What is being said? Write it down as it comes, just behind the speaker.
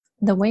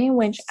The way in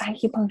which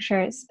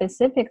acupuncture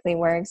specifically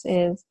works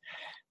is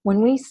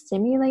when we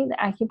stimulate the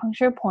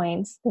acupuncture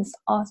points, this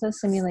also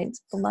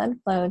stimulates blood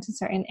flow to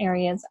certain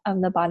areas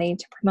of the body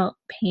to promote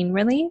pain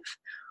relief,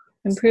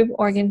 improve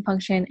organ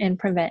function, and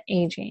prevent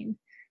aging.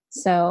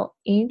 So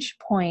each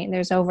point,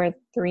 there's over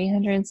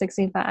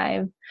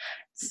 365,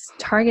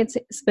 targets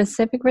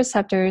specific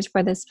receptors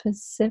for the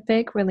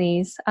specific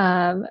release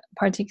of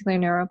particular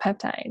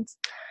neuropeptides.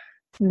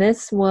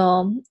 This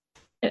will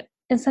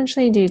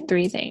essentially do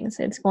three things.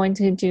 It's going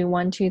to do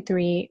 1, 2,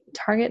 3,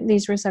 target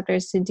these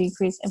receptors to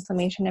decrease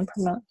inflammation and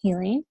promote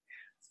healing,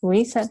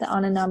 reset the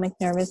autonomic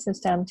nervous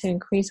system to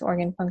increase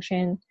organ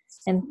function,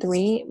 and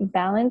 3,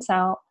 balance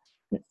out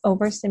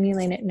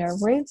overstimulated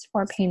nerve roots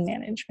for pain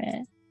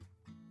management.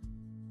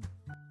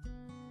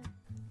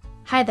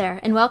 Hi there,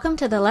 and welcome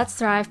to the Let's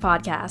Thrive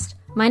podcast.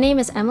 My name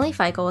is Emily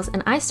Feichels,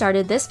 and I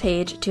started this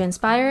page to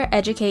inspire,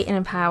 educate, and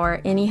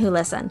empower any who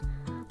listen.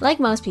 Like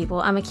most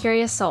people, I'm a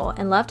curious soul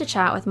and love to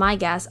chat with my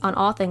guests on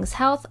all things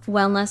health,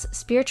 wellness,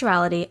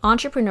 spirituality,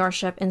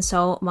 entrepreneurship, and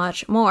so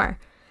much more.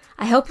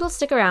 I hope you'll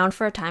stick around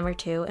for a time or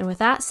two, and with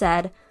that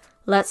said,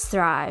 let's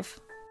thrive.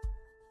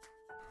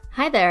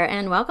 Hi there,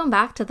 and welcome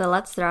back to the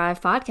Let's Thrive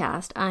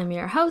podcast. I'm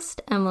your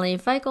host, Emily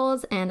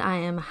Feichels, and I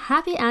am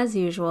happy as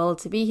usual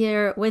to be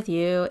here with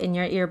you in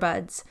your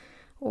earbuds,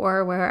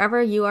 or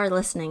wherever you are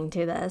listening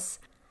to this.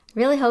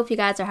 Really hope you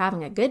guys are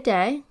having a good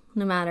day.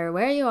 No matter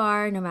where you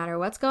are, no matter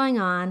what's going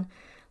on,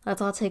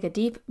 let's all take a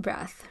deep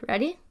breath.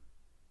 Ready?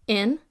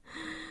 In.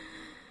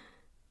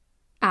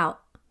 Out.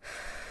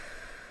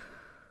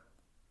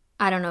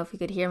 I don't know if you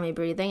could hear me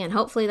breathing, and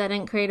hopefully that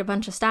didn't create a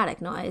bunch of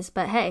static noise,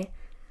 but hey,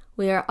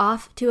 we are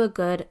off to a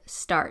good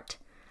start.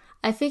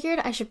 I figured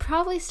I should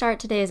probably start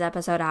today's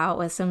episode out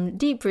with some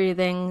deep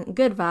breathing,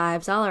 good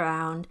vibes all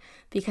around,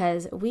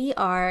 because we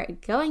are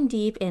going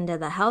deep into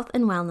the health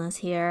and wellness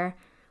here,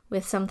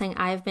 with something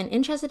I've been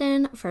interested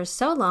in for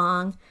so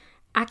long,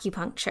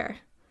 acupuncture.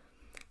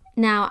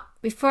 Now,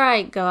 before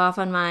I go off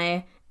on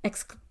my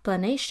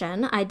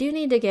explanation, I do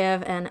need to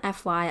give an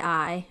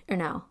FYI,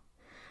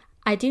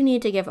 I do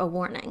need to give a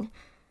warning.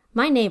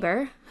 My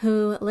neighbor,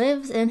 who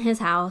lives in his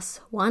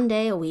house one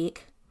day a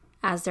week,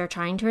 as they're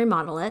trying to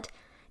remodel it,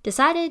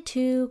 decided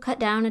to cut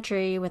down a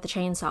tree with a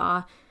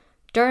chainsaw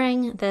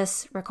during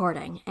this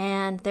recording,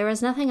 and there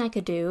was nothing I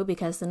could do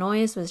because the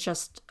noise was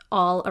just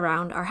all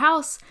around our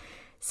house.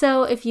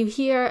 So if you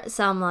hear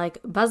some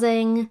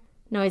buzzing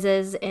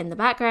noises in the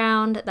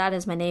background, that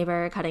is my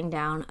neighbor cutting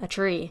down a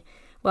tree.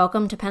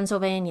 Welcome to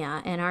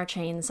Pennsylvania and our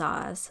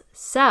chainsaws.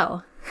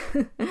 So,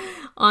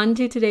 on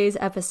to today's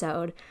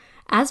episode.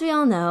 As we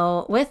all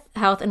know, with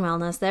health and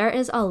wellness, there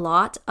is a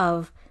lot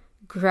of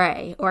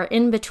gray or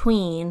in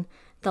between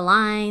the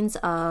lines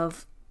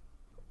of,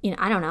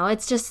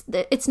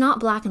 it's not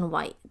black and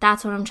white.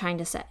 That's what I'm trying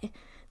to say.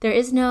 There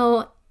is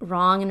no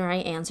wrong and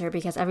right answer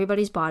because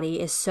everybody's body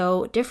is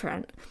so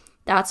different.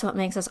 That's what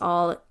makes us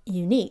all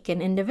unique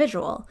and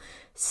individual.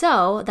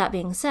 So, that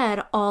being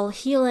said, all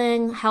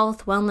healing,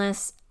 health,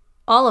 wellness,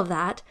 all of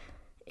that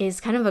is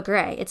kind of a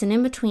gray. It's an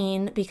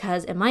in-between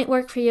because it might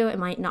work for you, it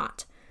might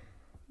not.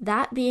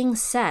 That being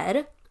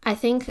said, I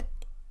think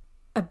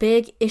a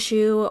big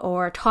issue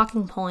or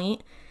talking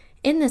point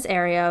in this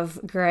area of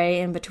gray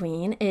in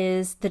between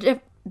is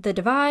the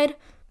divide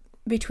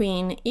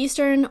between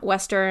Eastern,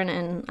 Western,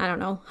 and,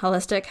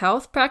 holistic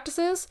health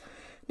practices.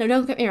 Now,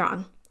 don't get me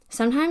wrong.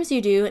 Sometimes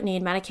you do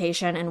need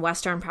medication in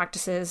Western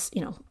practices,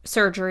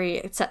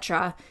 surgery,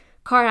 etc.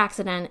 Car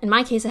accident, in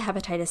my case,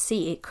 hepatitis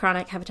C,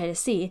 chronic hepatitis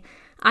C,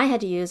 I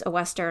had to use a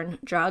Western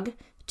drug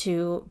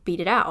to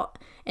beat it out.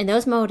 And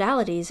those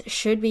modalities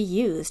should be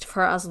used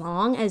for as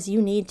long as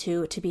you need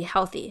to be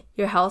healthy.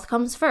 Your health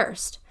comes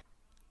first.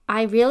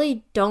 I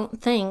really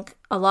don't think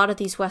a lot of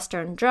these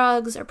Western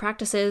drugs or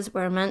practices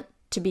were meant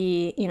to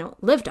be,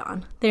 lived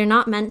on. They're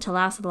not meant to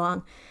last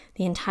along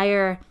the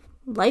entire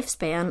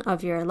lifespan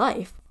of your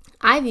life.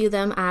 I view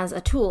them as a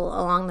tool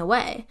along the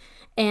way.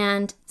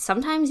 And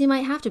sometimes you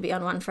might have to be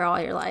on one for all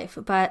your life.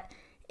 But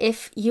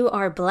if you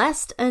are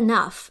blessed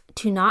enough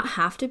to not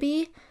have to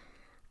be,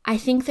 I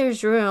think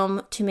there's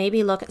room to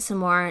maybe look at some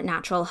more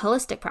natural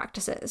holistic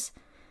practices.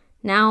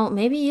 Now,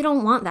 maybe you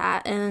don't want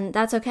that, and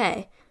that's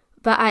okay.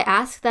 But I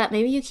ask that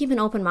maybe you keep an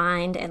open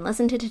mind and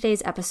listen to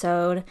today's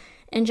episode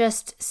and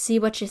just see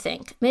what you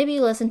think. Maybe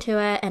you listen to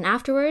it and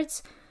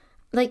afterwards,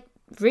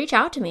 reach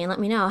out to me and let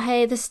me know,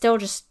 hey, this still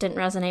just didn't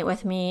resonate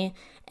with me.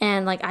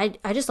 And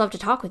I just love to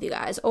talk with you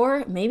guys.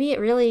 Or maybe it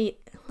really,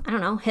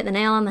 hit the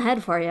nail on the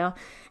head for you.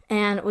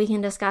 And we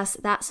can discuss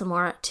that some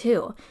more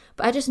too.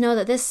 But I just know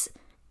that this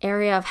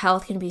area of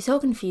health can be so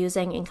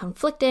confusing and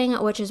conflicting,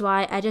 which is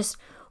why I just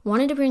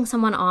wanted to bring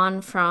someone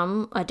on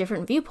from a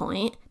different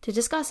viewpoint to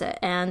discuss it.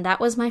 And that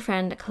was my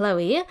friend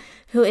Chloe,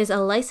 who is a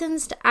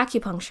licensed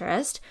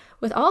acupuncturist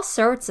with all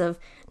sorts of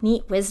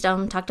neat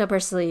wisdom tucked up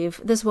her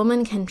sleeve. This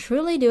woman can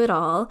truly do it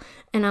all,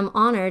 and I'm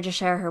honored to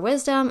share her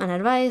wisdom and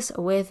advice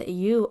with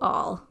you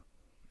all.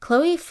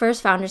 Chloe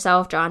first found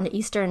herself drawn to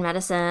Eastern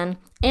medicine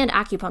and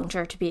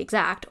acupuncture, to be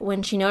exact,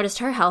 when she noticed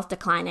her health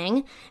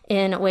declining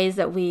in ways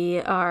that we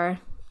are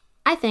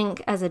I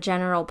think as a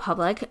general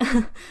public,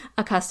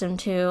 accustomed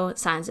to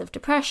signs of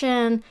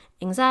depression,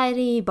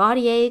 anxiety,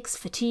 body aches,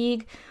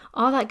 fatigue,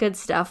 all that good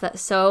stuff that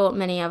so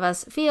many of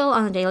us feel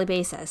on a daily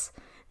basis.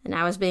 And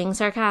I was being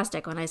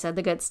sarcastic when I said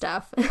the good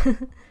stuff.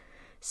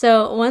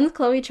 So once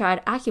Chloe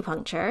tried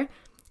acupuncture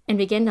and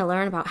began to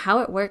learn about how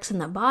it works in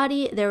the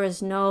body, there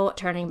was no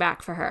turning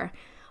back for her.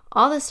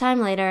 All this time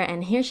later,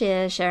 and here she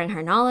is sharing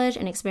her knowledge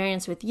and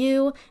experience with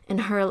you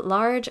and her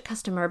large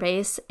customer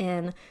base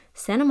in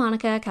Santa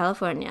Monica,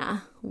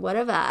 California. What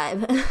a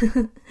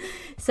vibe.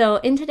 So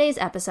in today's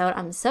episode,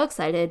 I'm so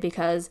excited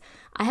because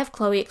I have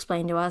Chloe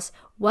explain to us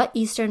what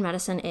Eastern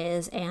medicine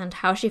is and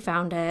how she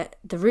found it,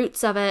 the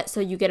roots of it, so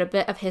you get a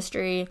bit of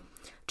history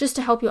just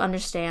to help you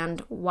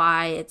understand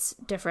why it's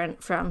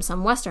different from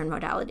some Western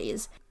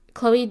modalities.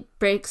 Chloe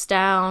breaks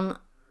down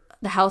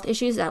the health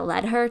issues that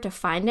led her to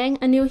finding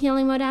a new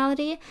healing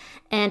modality.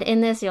 And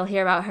in this, you'll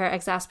hear about her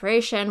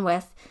exasperation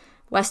with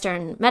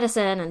Western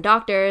medicine and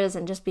doctors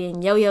and just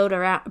being yo-yoed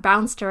around,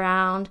 bounced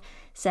around,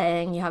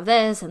 saying you have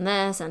this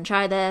and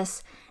try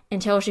this,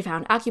 until she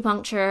found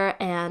acupuncture.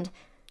 And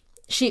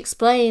she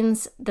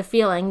explains the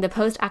feeling, the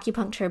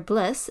post-acupuncture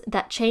bliss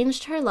that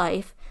changed her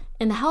life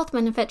and the health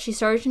benefits she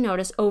started to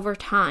notice over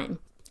time.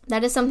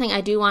 That is something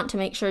I do want to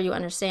make sure you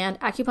understand.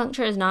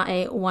 Acupuncture is not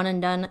a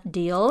one-and-done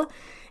deal.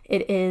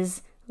 It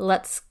is,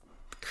 let's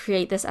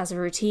create this as a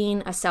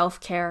routine, a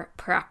self-care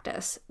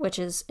practice, which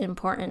is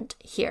important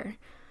here.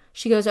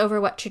 She goes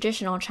over what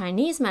traditional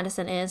Chinese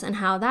medicine is and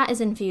how that is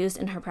infused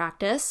in her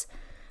practice.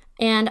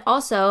 And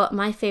also,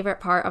 my favorite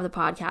part of the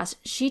podcast,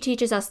 she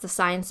teaches us the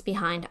science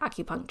behind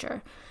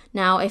acupuncture.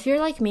 Now, if you're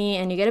like me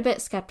and you get a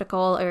bit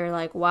skeptical or you're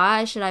like,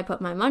 why should I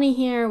put my money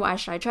here? Why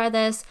should I try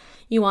this?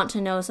 You want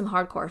to know some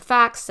hardcore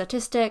facts,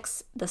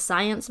 statistics, the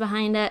science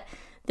behind it.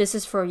 This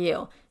is for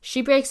you.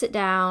 She breaks it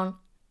down.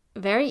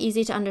 Very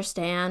easy to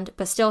understand,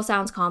 but still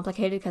sounds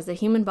complicated because the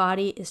human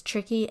body is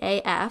tricky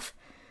AF.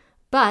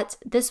 But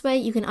this way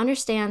you can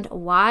understand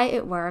why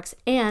it works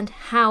and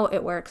how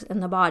it works in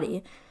the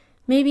body.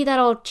 Maybe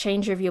that'll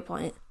change your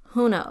viewpoint.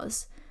 Who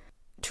knows?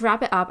 To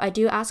wrap it up, I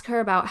do ask her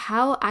about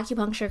how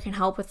acupuncture can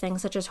help with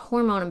things such as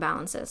hormone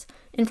imbalances,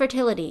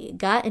 infertility,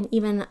 gut, and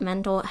even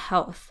mental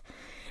health.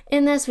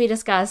 In this, we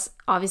discuss,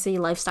 obviously,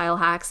 lifestyle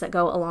hacks that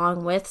go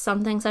along with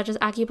something such as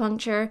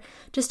acupuncture,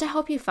 just to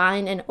help you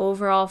find an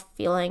overall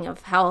feeling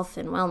of health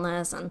and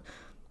wellness and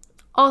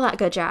all that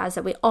good jazz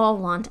that we all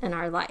want in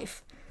our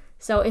life.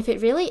 So if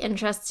it really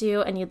interests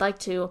you and you'd like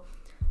to,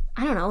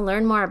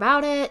 learn more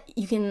about it,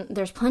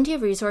 there's plenty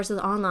of resources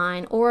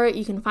online, or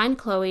you can find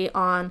Chloe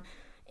on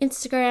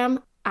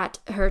Instagram at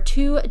her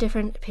 2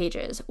 different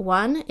pages.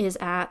 One is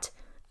at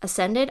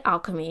Ascended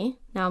Alchemy.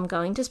 Now I'm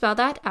going to spell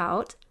that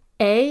out.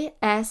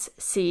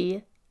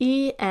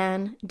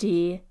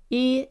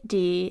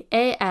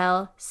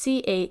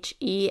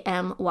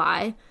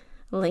 ASCENDEDALCHEMY,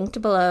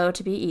 linked below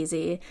to be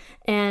easy.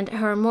 And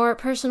her more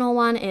personal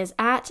one is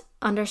at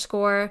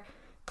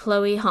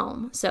 _Chloe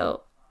Home.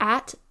 So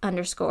at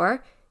 _CHLOEHOM,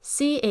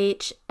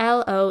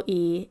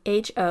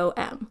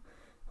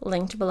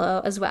 linked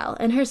below as well.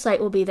 And her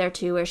site will be there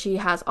too, where she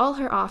has all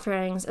her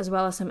offerings as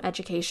well as some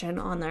education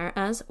on there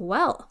as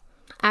well.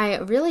 I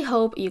really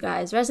hope you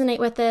guys resonate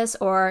with this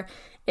or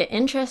it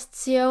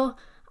interests you.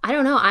 I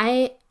don't know.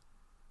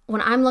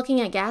 When I'm looking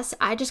at guests,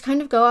 I just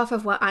kind of go off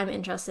of what I'm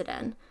interested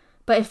in.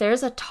 But if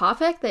there's a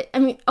topic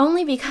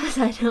only because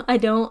I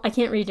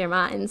can't read your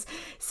minds.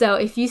 So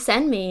if you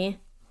send me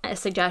a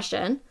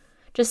suggestion,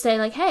 just say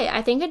like, hey,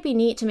 I think it'd be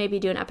neat to maybe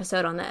do an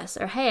episode on this,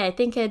 or hey, I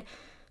think it'd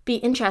be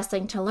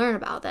interesting to learn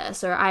about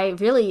this, or I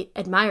really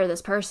admire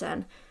this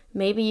person.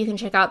 Maybe you can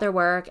check out their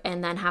work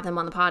and then have them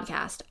on the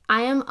podcast.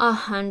 I am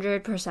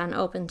 100%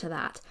 open to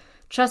that.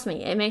 Trust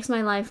me, it makes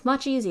my life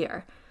much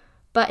easier.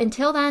 But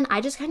until then, I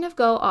just kind of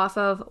go off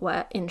of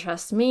what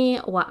interests me,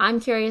 what I'm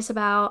curious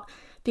about,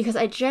 because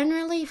I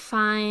generally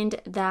find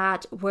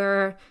that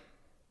we're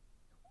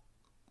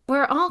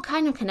all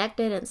kind of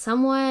connected in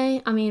some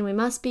way. I mean, we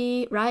must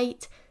be,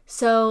 right?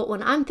 So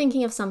when I'm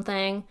thinking of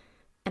something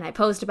and I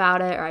post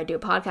about it or I do a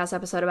podcast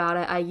episode about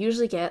it, I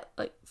usually get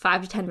like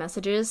 5 to 10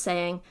 messages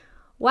saying,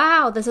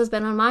 wow, this has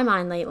been on my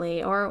mind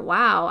lately, or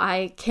wow,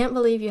 I can't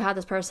believe you had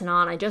this person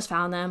on, I just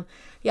found them,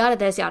 yada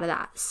this, yada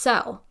that.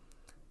 So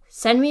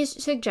send me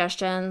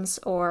suggestions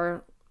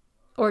or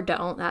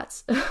don't,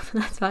 that's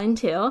fine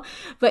too.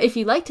 But if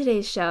you like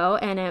today's show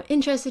and it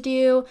interested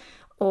you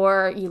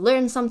or you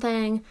learned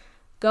something,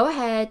 go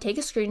ahead, take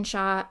a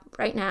screenshot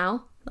right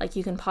now. Like,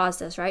 you can pause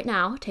this right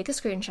now, take a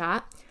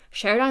screenshot,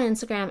 share it on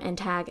Instagram and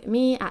tag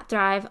me at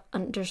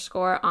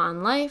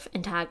thrive_onlife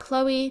and tag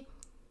Chloe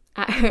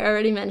at her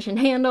already mentioned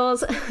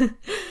handles.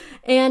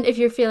 And if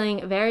you're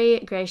feeling very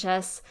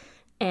gracious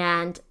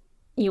and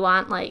you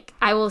want,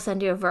 I will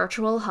send you a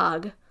virtual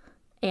hug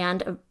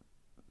and a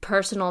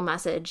personal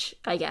message,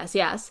 I guess,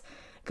 yes.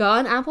 Go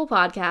on Apple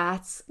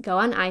Podcasts, go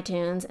on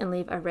iTunes, and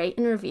leave a rate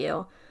and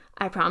review.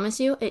 I promise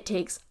you it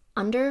takes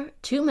under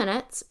 2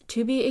 minutes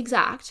to be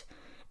exact,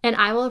 and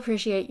I will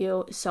appreciate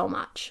you so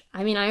much.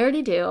 I mean, I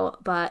already do,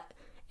 but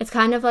it's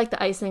kind of like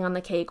the icing on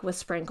the cake with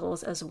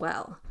sprinkles as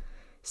well.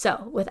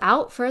 So,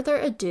 without further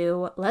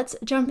ado, let's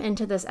jump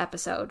into this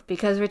episode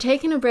because we're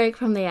taking a break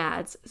from the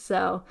ads.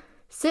 So,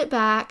 sit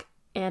back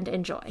and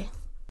enjoy.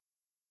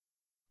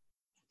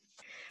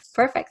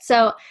 Perfect.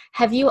 So,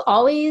 have you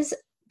always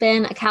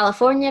been a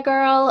California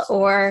girl,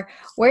 or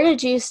where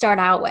did you start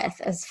out with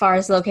as far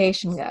as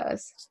location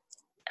goes?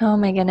 Oh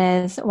my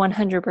goodness,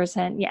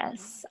 100%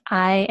 yes.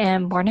 I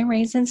am born and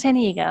raised in San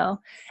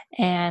Diego,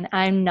 and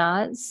I'm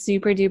not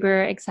super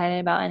duper excited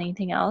about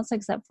anything else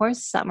except for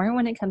summer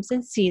when it comes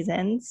to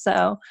seasons.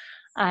 So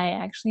I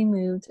actually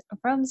moved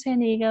from San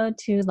Diego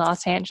to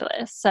Los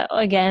Angeles. So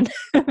again,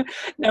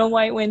 no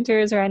white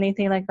winters or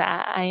anything like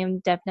that. I am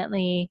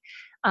definitely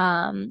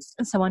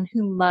someone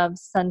who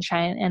loves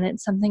sunshine, and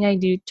it's something I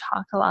do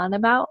talk a lot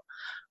about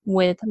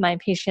with my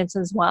patients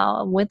as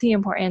well, with the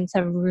importance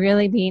of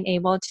really being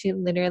able to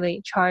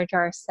literally charge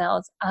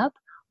ourselves up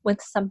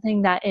with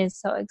something that is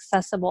so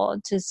accessible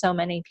to so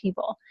many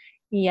people.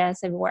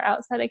 Yes, if we're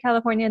outside of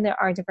California, there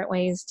are different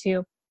ways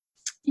to,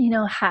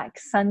 hack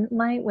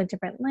sunlight with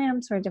different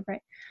lamps or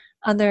different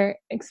other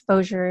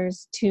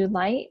exposures to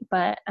light,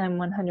 but I'm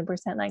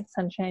 100% like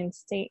Sunshine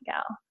State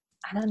gal.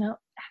 I don't know.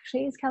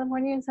 Actually, is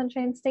California a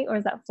Sunshine State or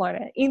is that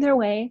Florida? Either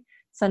way,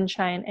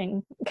 sunshine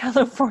in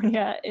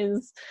California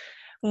is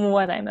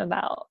what I'm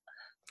about.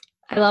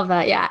 I love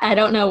that. Yeah. I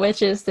don't know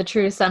which is the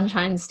true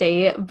Sunshine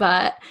State,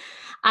 but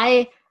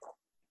I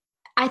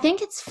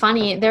think it's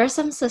funny. There's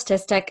some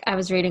statistic I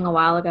was reading a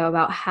while ago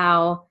about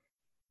how,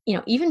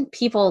 even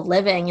people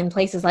living in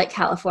places like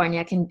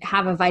California can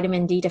have a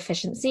vitamin D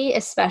deficiency,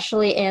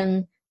 especially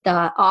in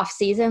the off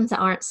seasons that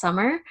aren't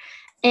summer.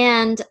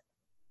 And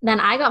then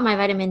I got my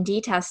vitamin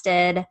D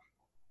tested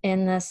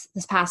in this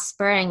past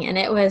spring, and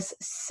it was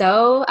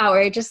so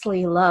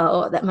outrageously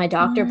low that my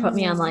doctor put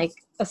me on like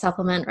a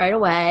supplement right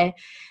away.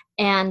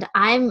 And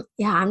I'm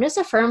just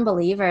a firm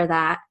believer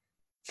that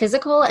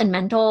physical and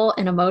mental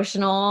and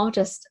emotional,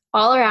 just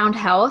all around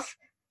health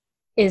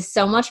is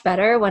so much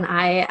better when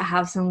I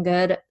have some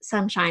good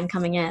sunshine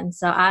coming in.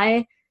 So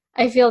I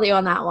feel you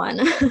on that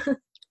one.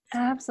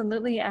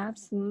 Absolutely.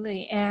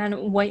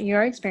 And what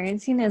you're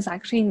experiencing is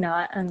actually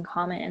not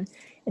uncommon.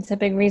 It's a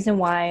big reason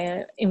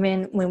why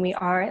even when we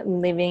are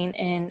living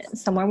in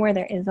somewhere where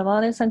there is a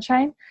lot of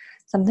sunshine,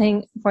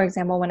 something, for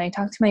example, when I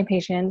talk to my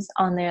patients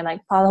on their like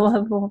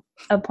follow-up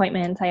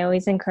appointments, I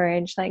always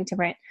encourage like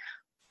different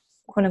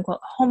quote unquote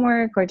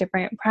homework or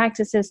different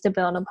practices to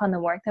build upon the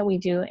work that we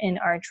do in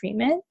our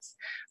treatments.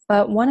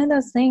 But one of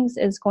those things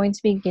is going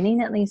to be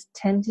getting at least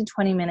 10 to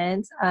 20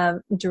 minutes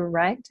of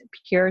direct,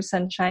 pure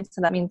sunshine. So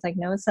that means like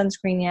no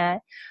sunscreen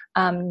yet,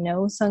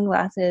 no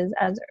sunglasses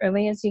as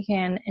early as you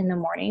can in the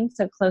morning.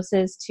 So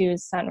closest to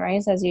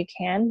sunrise as you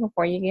can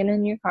before you get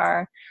in your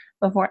car,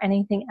 before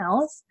anything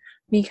else,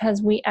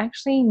 because we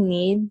actually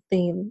need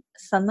the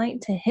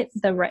sunlight to hit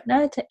the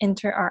retina to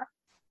enter our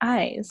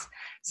eyes.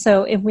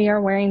 So if we are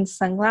wearing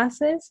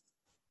sunglasses,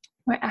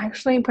 we're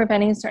actually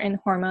preventing certain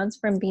hormones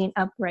from being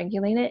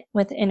upregulated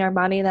within our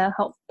body that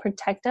help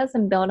protect us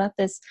and build up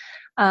this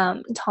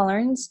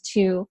tolerance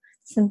to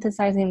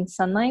synthesizing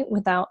sunlight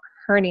without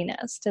hurting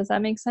us. Does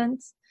that make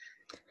sense?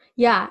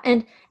 Yeah.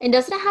 And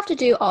doesn't it have to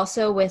do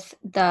also with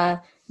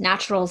the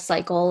natural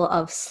cycle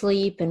of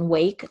sleep and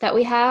wake that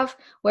we have,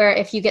 where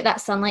if you get that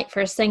sunlight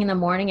first thing in the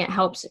morning, it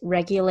helps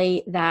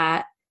regulate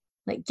that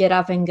like get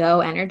up and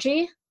go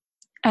energy?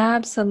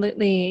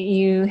 Absolutely.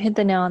 You hit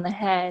the nail on the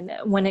head.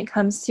 When it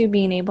comes to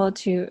being able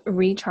to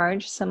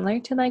recharge, similar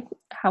to like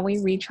how we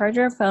recharge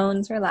our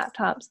phones or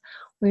laptops,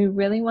 we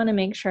really want to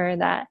make sure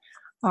that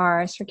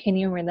our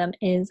circadian rhythm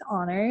is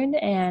honored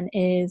and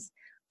is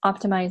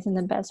optimized in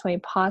the best way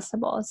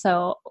possible.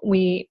 So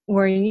we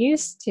were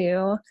used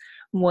to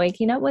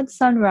waking up with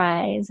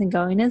sunrise and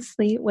going to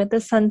sleep with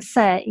the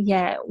sunset,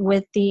 yet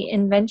with the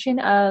invention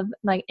of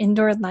like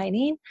indoor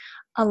lighting,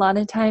 a lot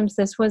of times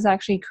this was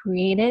actually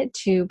created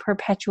to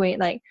perpetuate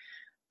like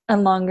a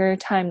longer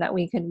time that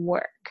we could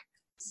work.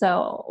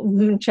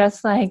 So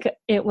just like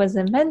it was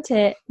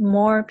invented,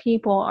 more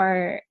people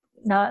are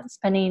not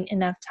spending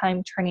enough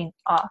time turning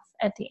off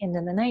at the end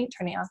of the night,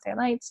 turning off their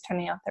lights,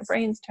 turning off their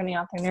brains, turning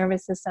off their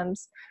nervous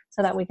systems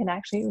so that we can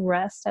actually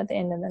rest at the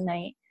end of the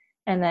night.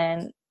 And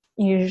then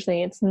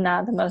usually it's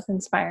not the most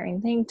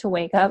inspiring thing to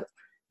wake up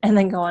and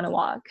then go on a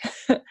walk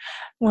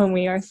when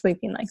we are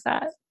sleeping like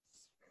that.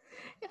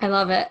 I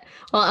love it.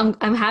 Well,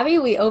 I'm happy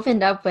we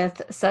opened up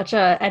with such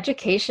a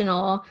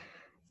educational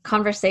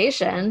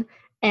conversation,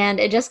 and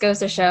it just goes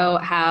to show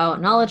how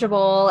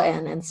knowledgeable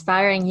and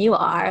inspiring you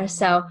are.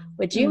 So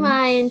would you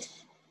mind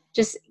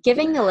just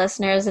giving the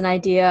listeners an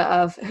idea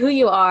of who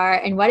you are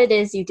and what it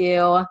is you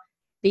do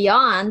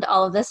beyond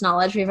all of this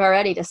knowledge we've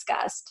already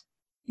discussed?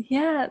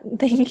 Yeah,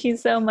 thank you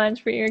so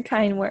much for your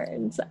kind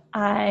words.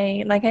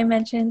 Like I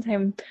mentioned,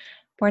 I'm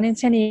born in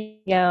San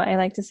Diego. I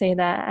like to say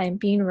that I'm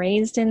being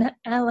raised in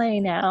LA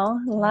now.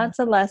 Lots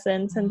of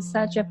lessons and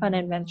such a fun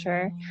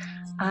adventure.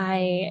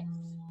 I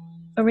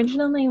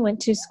originally went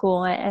to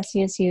school at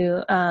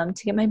SUSU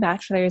to get my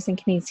bachelor's in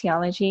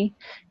kinesiology.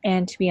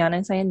 And to be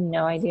honest, I had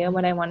no idea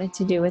what I wanted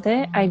to do with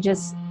it. I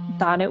just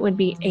thought it would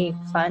be a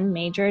fun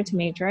major to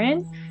major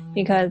in.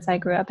 because I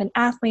grew up an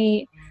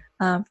athlete,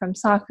 from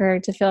soccer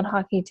to field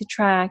hockey to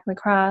track,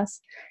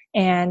 lacrosse,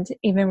 and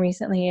even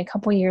recently, a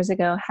couple years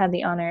ago, had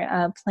the honor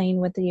of playing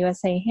with the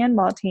USA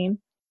handball team.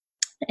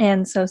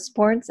 And so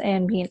sports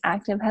and being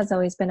active has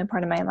always been a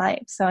part of my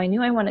life. So I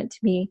knew I wanted to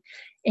be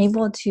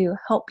able to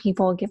help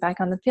people get back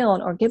on the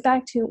field or get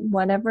back to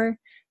whatever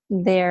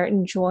their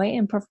joy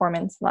and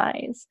performance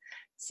lies.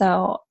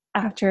 So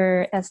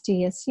after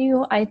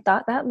SDSU, I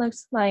thought that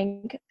looked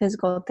like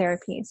physical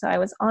therapy. So I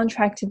was on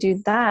track to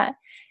do that.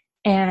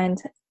 And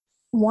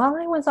while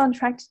I was on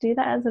track to do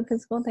that as a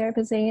physical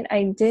therapist aide,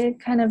 I did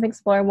kind of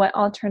explore what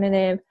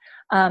alternative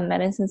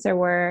medicines there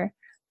were,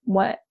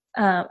 what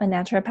a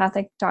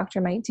naturopathic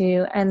doctor might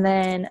do. And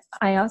then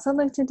I also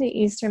looked into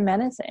Eastern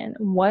medicine.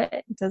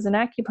 What does an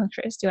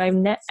acupuncturist do?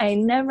 I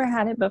never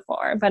had it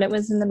before, but it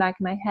was in the back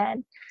of my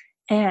head.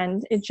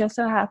 And it just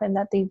so happened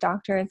that the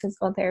doctor of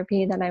physical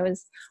therapy that I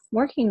was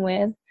working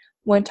with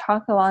would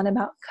talk a lot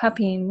about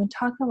cupping, would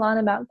talk a lot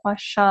about gua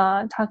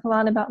sha, talk a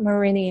lot about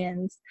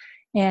meridians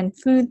and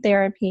food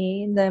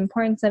therapy, the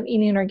importance of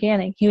eating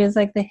organic. He was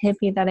like the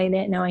hippie that I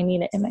didn't know I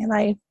needed in my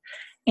life.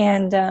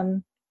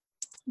 And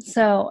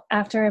so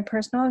after a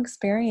personal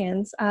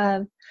experience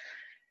of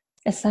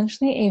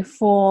essentially a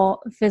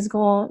full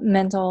physical,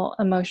 mental,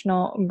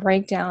 emotional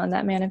breakdown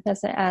that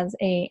manifested as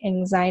a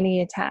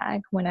anxiety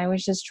attack when I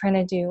was just trying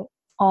to do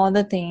all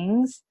the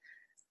things,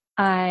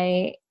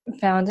 I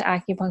found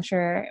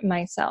acupuncture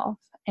myself.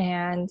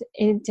 And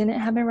it didn't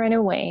happen right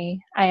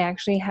away. I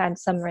actually had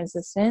some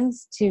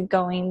resistance to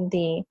going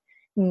the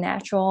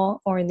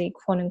natural or the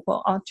quote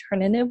unquote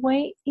alternative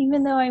way,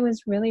 even though I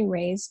was really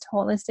raised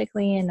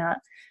holistically and not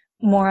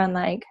more on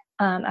like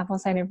apple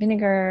cider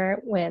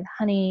vinegar with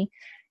honey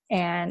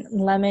and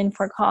lemon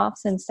for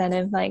coughs instead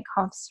of like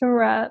cough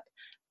syrup.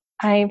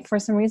 I, for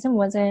some reason,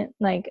 wasn't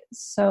like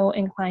so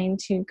inclined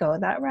to go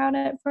that route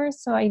at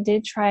first. So I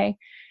did try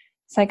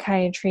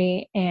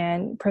psychiatry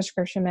and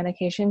prescription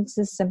medication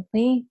to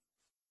simply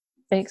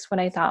fix what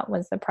I thought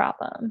was the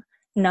problem,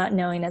 not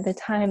knowing at the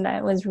time that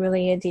it was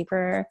really a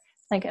deeper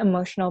like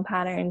emotional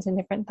patterns and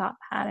different thought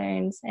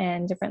patterns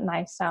and different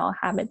lifestyle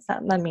habits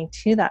that led me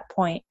to that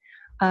point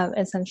of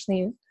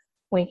essentially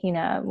waking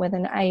up with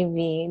an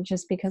IV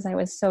just because I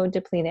was so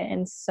depleted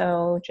and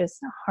so just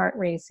heart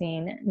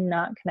racing,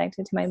 not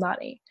connected to my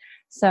body.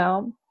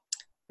 So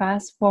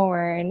fast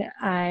forward,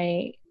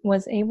 I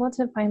was able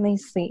to finally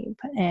sleep,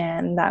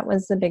 and that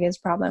was the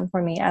biggest problem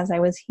for me as I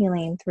was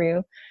healing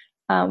through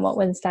what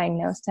was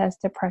diagnosed as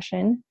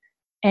depression.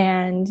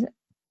 And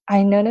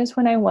I noticed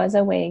when I was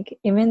awake,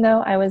 even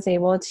though I was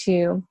able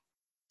to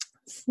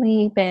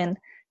sleep and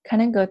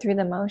kind of go through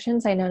the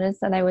motions, I noticed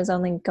that I was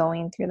only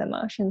going through the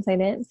motions. I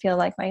didn't feel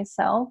like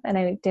myself, and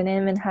I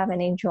didn't even have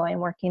any joy in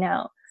working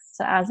out.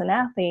 So as an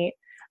athlete,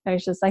 I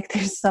was just like,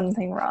 there's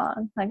something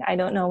wrong. Like, I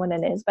don't know what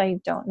it is, but I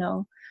don't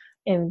know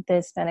if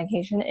this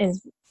medication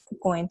is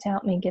going to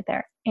help me get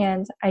there.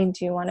 And I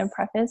do want to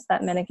preface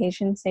that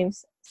medication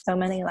saves so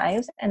many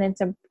lives, and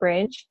it's a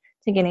bridge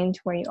to getting to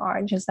where you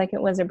are, just like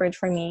it was a bridge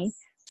for me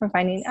for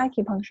finding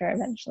acupuncture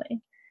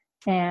eventually.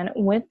 And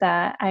with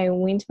that, I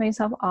weaned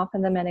myself off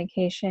of the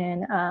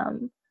medication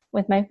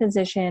with my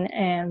physician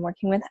and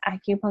working with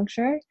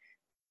acupuncture.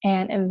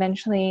 And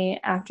eventually,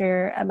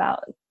 after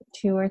about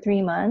 2 or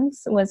 3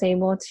 months, was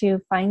able to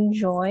find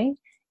joy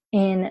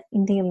in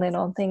the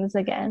little things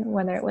again,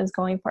 whether it was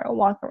going for a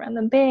walk around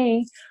the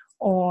bay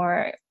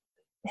or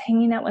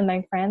hanging out with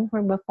my friends,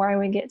 where before I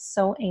would get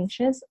so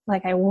anxious,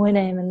 like I wouldn't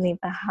even leave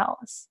the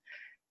house.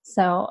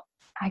 So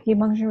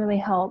acupuncture really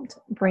helped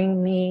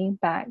bring me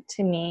back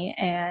to me.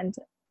 And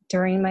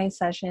during my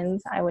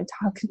sessions, I would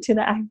talk to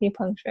the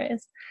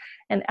acupuncturist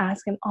and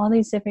ask him all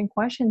these different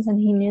questions. And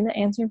he knew the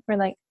answer for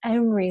like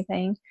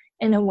everything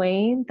in a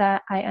way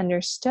that I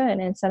understood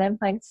instead of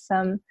like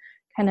some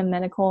kind of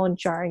medical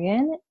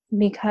jargon,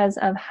 because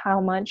of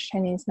how much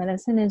Chinese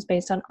medicine is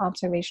based on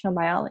observational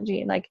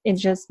biology. Like, it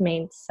just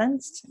made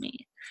sense to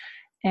me.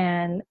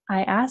 And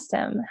I asked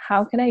him,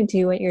 how could I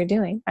do what you're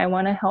doing? I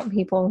want to help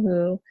people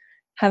who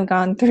have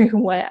gone through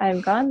what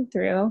I've gone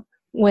through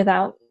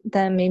without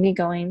them maybe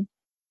going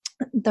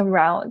the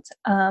route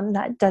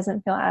that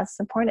doesn't feel as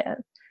supportive.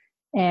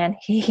 And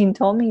he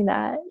told me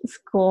that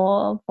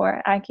school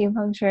for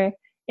acupuncture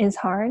is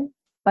hard,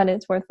 but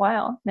it's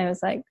worthwhile. And I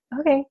was like,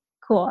 okay,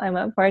 cool. I'm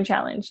up for a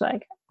challenge.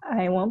 Like,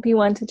 I won't be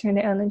one to turn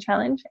down the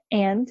challenge.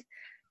 And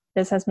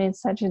this has made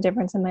such a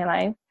difference in my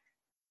life.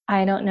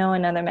 I don't know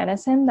another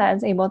medicine that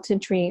is able to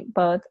treat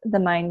both the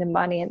mind and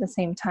body at the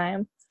same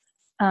time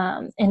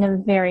in a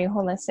very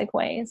holistic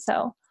way.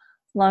 So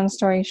long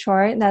story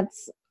short,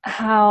 that's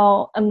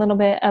how a little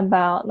bit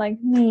about like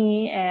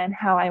me and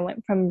how I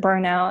went from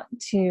burnout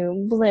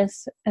to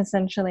bliss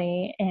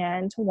essentially,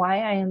 and why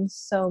I am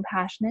so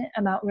passionate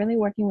about really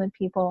working with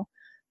people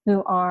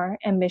who are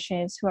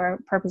ambitious, who are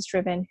purpose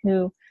driven,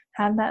 who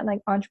have that like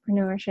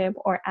entrepreneurship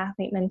or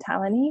athlete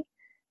mentality,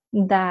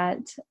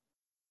 that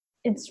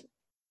it's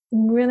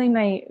really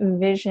my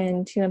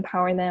vision to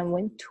empower them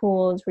with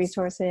tools,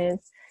 resources,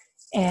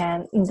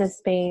 and the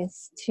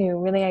space to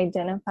really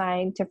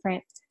identify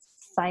different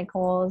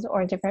cycles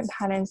or different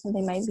patterns that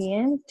they might be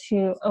in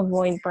to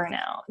avoid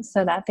burnout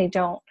so that they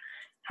don't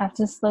have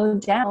to slow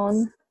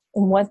down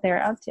what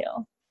they're up to.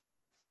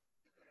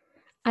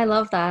 I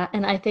love that.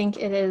 And I think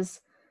it is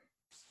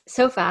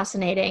so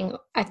fascinating.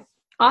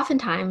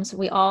 Oftentimes,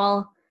 we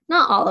all,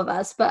 not all of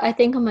us, but I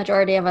think a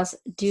majority of us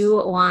do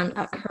want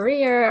a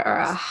career or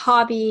a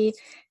hobby,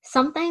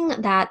 something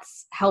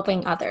that's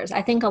helping others.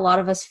 I think a lot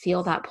of us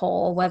feel that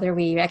pull, whether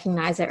we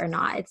recognize it or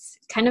not. It's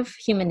kind of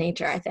human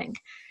nature, I think.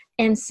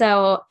 And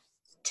so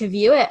to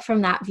view it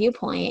from that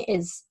viewpoint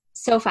is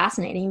so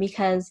fascinating,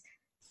 because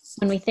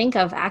when we think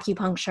of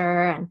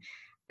acupuncture and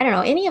I don't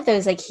know, any of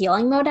those like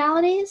healing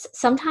modalities,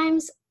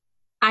 sometimes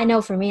I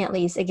know for me at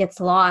least, it gets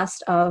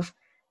lost of,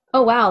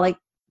 oh wow, like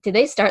did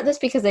they start this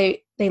because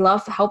they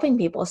love helping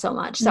people so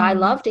much? So I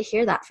love to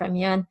hear that from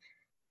you. And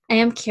I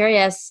am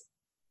curious,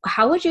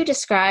 how would you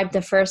describe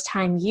the first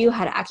time you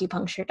had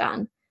acupuncture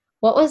done?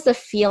 What was the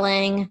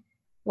feeling,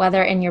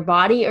 whether in your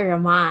body or your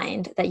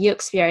mind, that you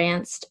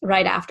experienced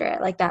right after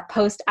it, like that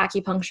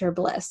post-acupuncture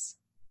bliss?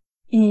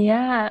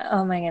 Yeah.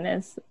 Oh my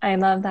goodness. I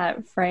love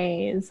that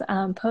phrase,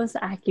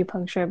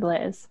 post-acupuncture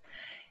bliss.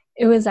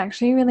 It was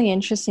actually really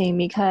interesting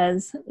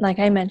because, like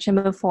I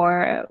mentioned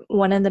before,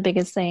 one of the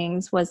biggest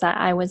things was that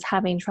I was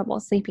having trouble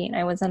sleeping.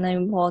 I was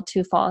unable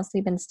to fall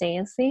asleep and stay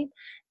asleep.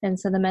 And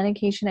so the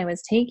medication I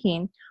was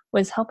taking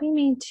was helping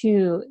me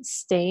to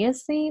stay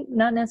asleep,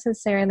 not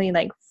necessarily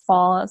like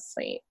fall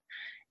asleep.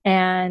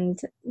 And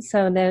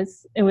so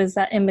it was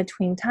that in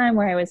between time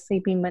where I was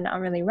sleeping but not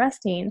really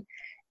resting.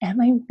 And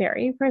my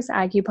very first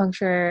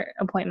acupuncture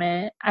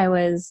appointment, I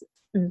was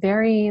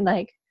very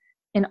like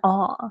in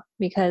awe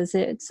because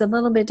it's a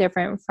little bit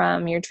different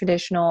from your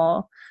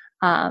traditional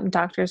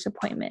doctor's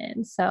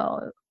appointment.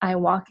 So I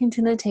walk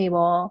into the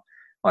table,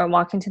 I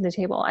walk into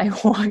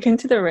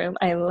the room,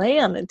 I lay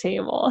on the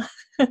table,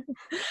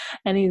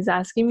 and he's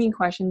asking me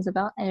questions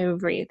about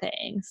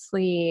everything: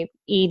 sleep,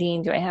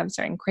 eating, do I have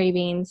certain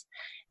cravings?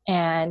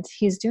 And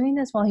he's doing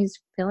this while he's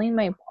feeling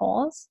my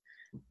pulse.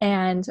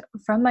 And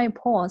from my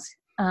pulse,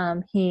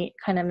 he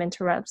kind of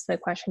interrupts the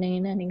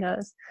questioning and he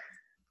goes,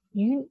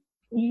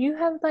 you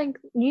have like,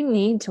 you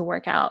need to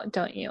work out,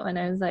 don't you? And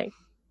I was like,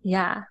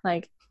 yeah,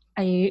 like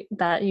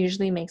that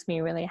usually makes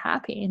me really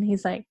happy. And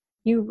he's like,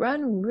 you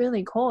run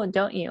really cold,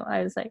 don't you?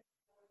 I was like,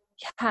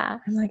 yeah.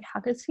 I'm like,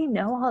 how does he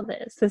know all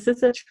this? This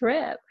is a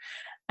trip.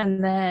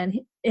 And then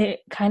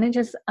it kind of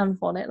just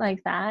unfolded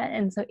like that.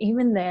 And so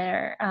even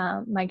there,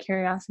 my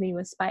curiosity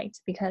was spiked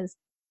because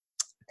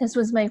this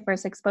was my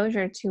first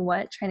exposure to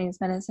what Chinese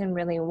medicine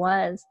really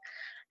was.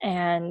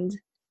 And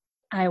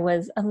I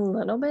was a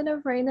little bit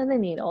afraid of the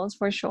needles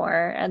for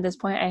sure. At this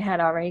point, I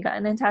had already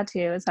gotten a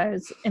tattoo. So I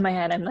was in my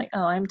head, I'm like,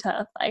 oh, I'm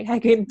tough. Like I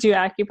could do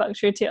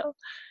acupuncture too.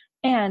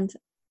 And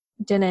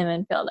didn't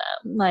even feel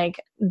them.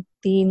 Like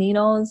the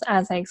needles,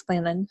 as I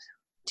explained them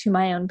to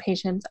my own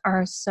patients,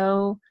 are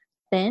so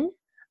thin.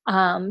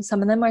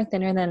 Some of them are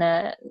thinner than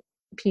a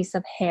piece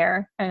of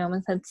hair. I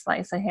almost said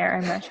slice of hair.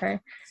 I'm not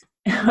sure.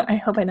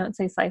 I hope I don't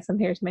say slice of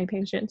hair to my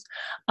patients.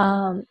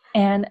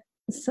 And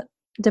so,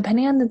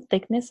 depending on the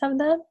thickness of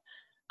them,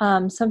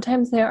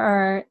 sometimes there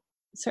are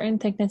certain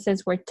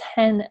thicknesses where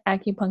 10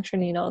 acupuncture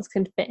needles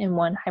could fit in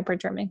one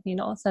hypodermic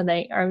needle. So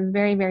they are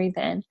very, very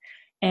thin.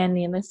 And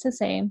needless to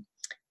say,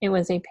 it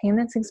was a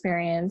painless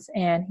experience.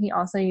 And he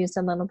also used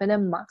a little bit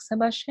of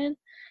moxibustion.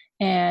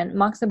 And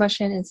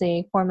moxibustion is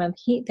a form of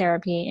heat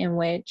therapy in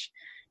which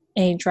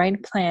a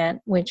dried plant,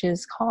 which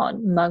is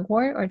called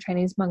mugwort or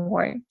Chinese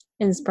mugwort,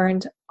 is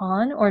burned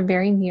on or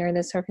very near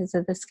the surface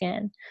of the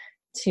skin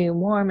to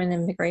warm and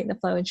invigorate the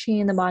flow of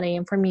qi in the body.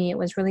 And for me, it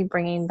was really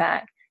bringing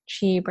back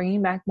qi,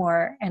 bringing back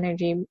more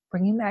energy,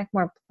 bringing back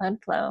more blood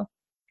flow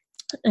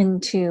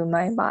into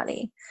my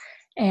body,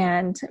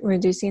 and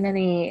reducing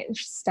any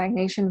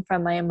stagnation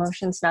from my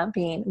emotions not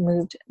being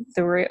moved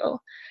through.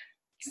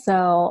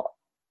 So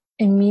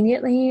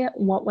immediately,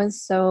 what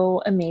was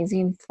so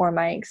amazing for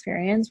my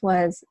experience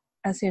was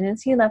as soon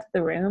as he left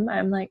the room,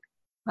 I'm like,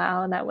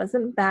 wow, that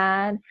wasn't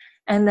bad.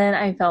 And then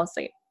I fell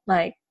asleep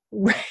like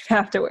right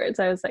afterwards.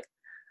 I was like,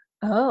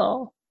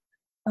 oh,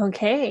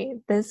 okay,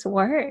 this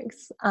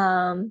works.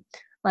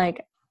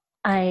 Like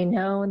I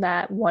know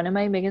that one of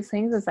my biggest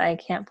things is that I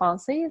can't fall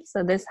asleep.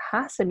 So this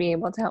has to be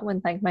able to help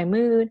with like my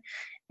mood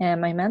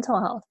and my mental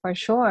health for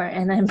sure.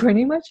 And then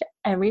pretty much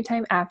every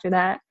time after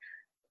that,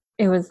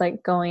 it was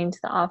like going to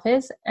the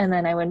office and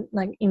then I would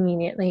like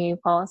immediately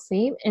fall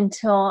asleep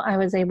until I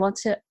was able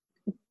to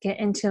get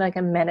into like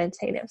a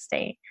meditative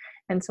state.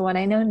 And so what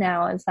I know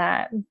now is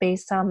that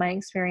based on my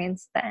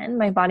experience then,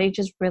 my body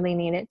just really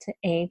needed to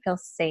feel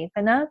safe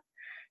enough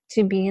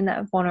to be in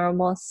that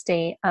vulnerable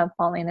state of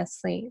falling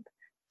asleep.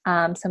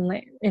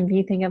 If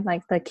you think of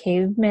like the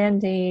caveman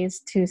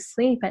days, to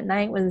sleep at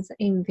night was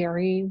a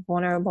very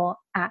vulnerable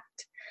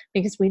act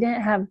because we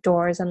didn't have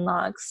doors and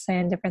locks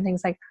and different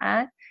things like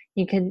that.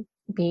 You could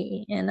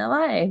be eaten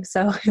alive.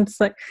 So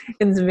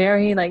it's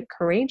very like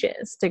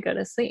courageous to go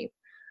to sleep.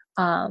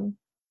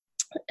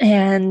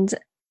 And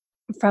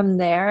from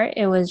there,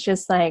 it was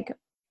just like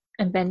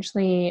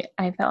eventually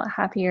I felt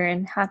happier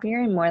and happier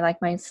and more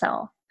like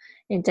myself.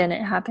 It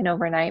didn't happen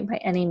overnight by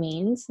any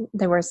means.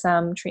 There were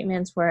some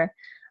treatments where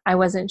I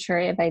wasn't sure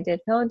if I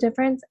did feel a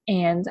difference,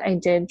 and I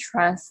did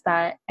trust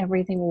that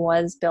everything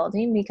was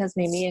building, because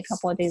maybe a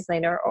couple of days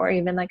later or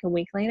even like a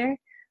week later,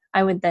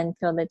 I would then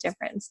feel the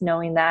difference,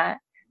 knowing that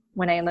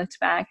when I looked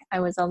back, I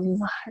was a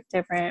lot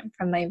different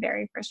from my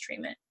very first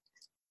treatment.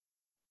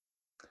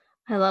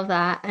 I love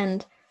that.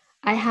 And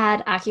I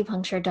had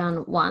acupuncture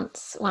done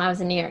once when I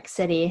was in New York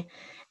City,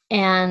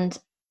 and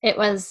it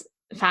was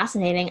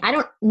fascinating.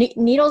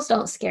 Needles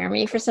don't scare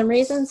me for some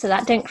reason, so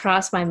that didn't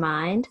cross my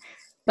mind.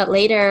 But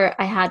later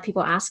I had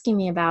people asking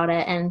me about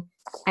it, and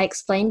I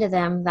explained to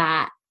them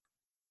that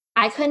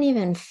I couldn't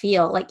even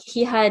feel, like,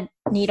 he had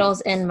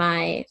needles in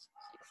my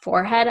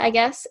forehead, I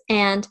guess,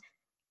 and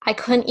I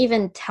couldn't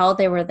even tell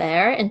they were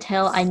there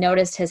until I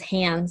noticed his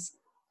hands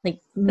like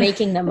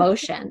making the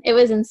motion. It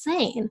was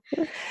insane.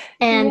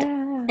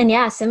 And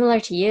yeah, similar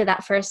to you,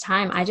 that first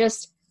time I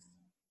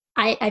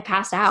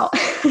passed out.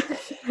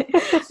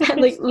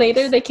 And like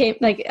later they came,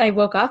 like I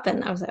woke up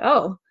and I was like,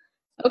 oh,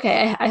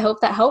 okay, I hope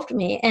that helped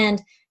me.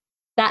 And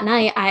that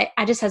night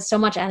I just had so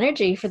much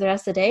energy for the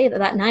rest of the day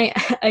that night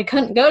I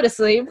couldn't go to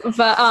sleep.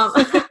 But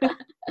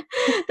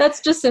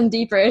that's just some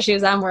deeper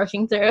issues I'm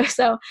working through.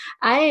 So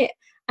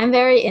I'm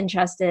very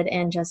interested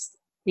in just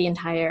the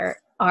entire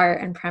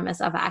art and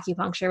premise of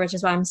acupuncture, which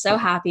is why I'm so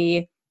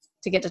happy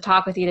to get to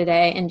talk with you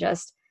today and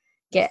just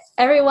get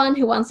everyone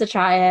who wants to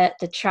try it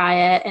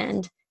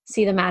and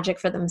see the magic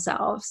for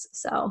themselves.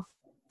 So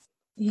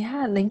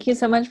yeah, thank you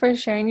so much for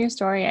sharing your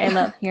story. I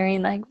love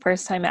hearing like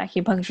first time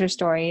acupuncture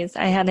stories.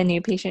 I had a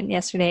new patient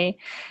yesterday,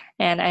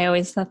 and I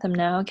always let them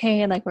know,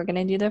 okay, like we're going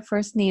to do the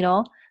first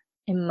needle.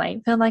 It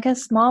might feel like a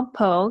small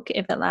poke.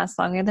 If it lasts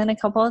longer than a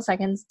couple of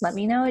seconds, let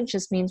me know. It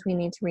just means we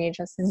need to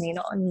readjust the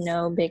needle.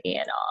 No biggie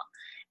at all.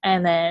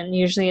 And then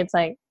usually it's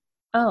like,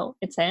 oh,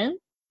 it's in?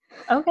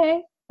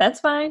 Okay, that's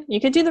fine.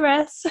 You could do the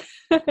rest.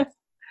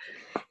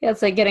 Yeah,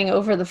 it's like getting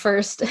over the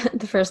first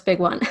big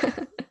one.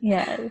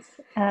 Yes,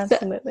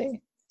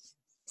 absolutely.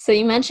 So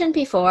you mentioned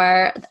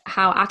before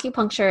how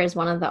acupuncture is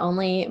one of the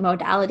only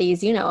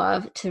modalities you know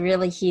of to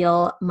really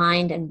heal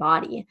mind and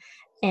body.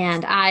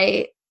 And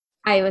I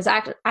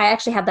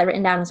actually had that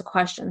written down as a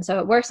question, so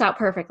it works out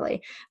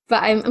perfectly.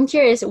 But I'm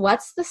curious,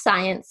 what's the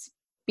science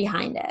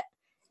behind it?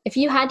 If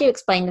you had to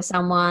explain to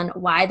someone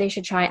why they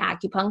should try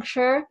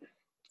acupuncture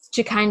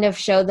to kind of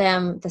show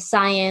them the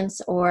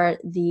science or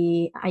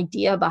the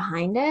idea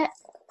behind it,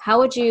 how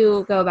would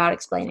you go about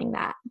explaining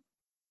that?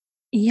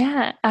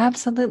 Yeah,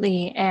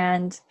 absolutely.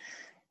 And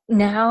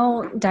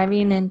now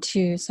diving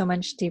into so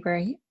much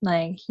deeper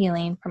like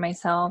healing for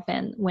myself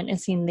and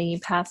witnessing the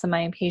paths of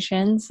my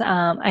patients,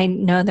 I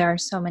know there are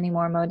so many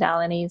more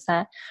modalities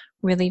that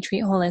really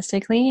treat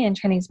holistically, and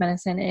Chinese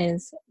medicine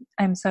is,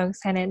 I'm so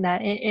excited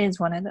that it is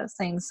one of those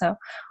things. So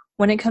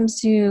when it comes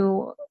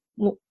to,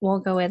 we'll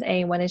go with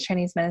A, what is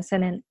Chinese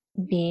medicine, and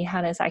B,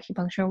 how does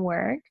acupuncture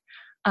work?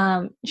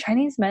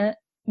 Chinese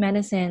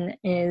medicine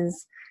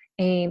is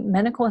a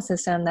medical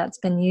system that's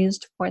been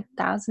used for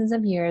thousands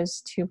of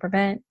years to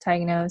prevent,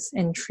 diagnose,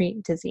 and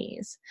treat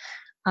disease.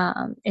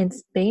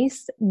 It's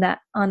based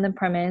on the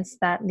premise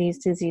that these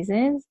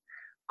diseases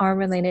are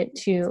related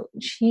to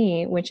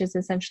qi, which is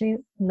essentially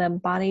the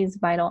body's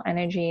vital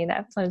energy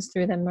that flows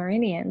through the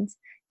meridians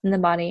in the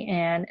body.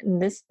 And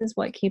this is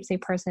what keeps a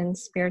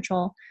person's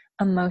spiritual,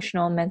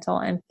 emotional, mental,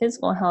 and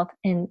physical health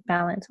in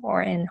balance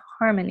or in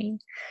harmony.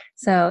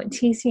 So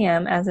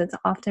TCM, as it's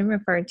often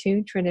referred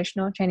to,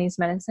 traditional Chinese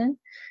medicine,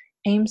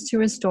 aims to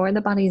restore the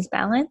body's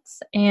balance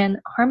and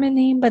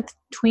harmony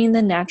between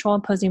the natural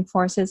opposing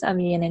forces of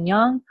yin and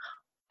yang.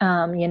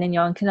 Yin and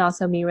yang can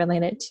also be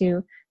related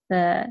to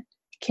the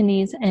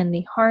kidneys and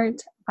the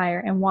heart,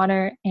 fire and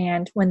water.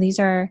 And when these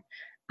are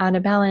out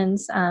of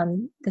balance,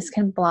 this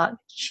can block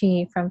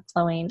qi from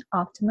flowing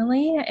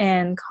optimally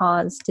and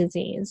cause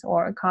disease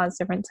or cause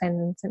different signs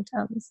and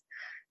symptoms.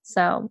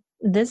 So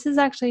this is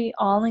actually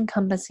all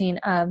encompassing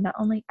of not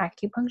only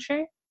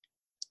acupuncture,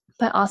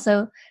 but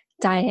also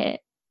diet,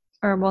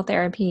 herbal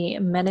therapy,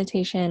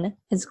 meditation,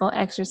 physical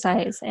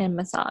exercise, and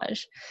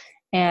massage.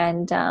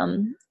 And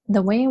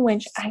the way in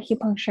which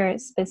acupuncture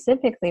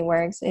specifically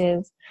works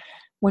is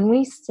when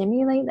we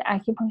stimulate the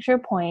acupuncture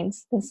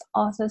points, this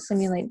also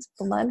stimulates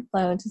blood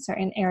flow to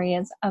certain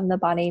areas of the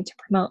body to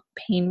promote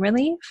pain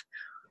relief,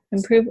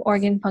 improve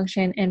organ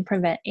function, and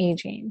prevent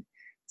aging.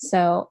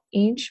 So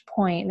each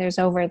point, there's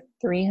over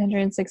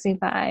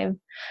 365,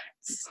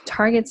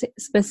 targets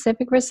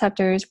specific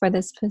receptors for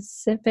the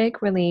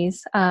specific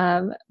release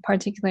of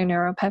particular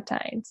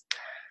neuropeptides.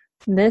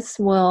 This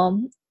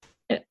will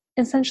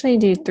essentially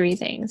do three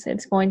things.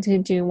 It's going to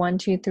do 1,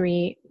 2,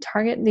 3,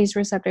 target these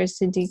receptors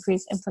to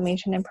decrease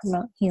inflammation and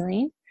promote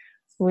healing,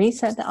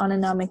 reset the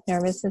autonomic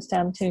nervous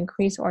system to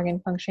increase organ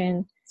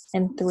function,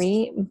 and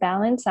 3,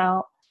 balance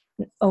out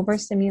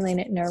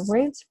overstimulated nerve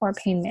roots for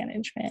pain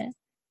management.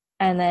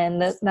 And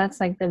then that's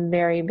like the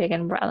very big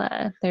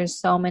umbrella. There's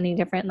so many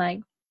different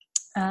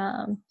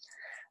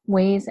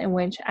ways in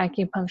which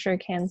acupuncture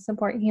can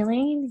support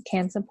healing,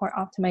 can support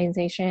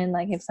optimization.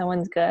 Like if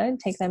someone's good,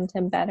 take them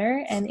to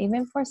better, and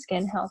even for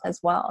skin health as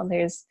well.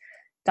 There's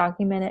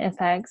documented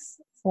effects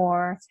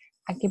for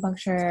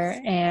acupuncture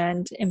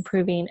and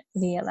improving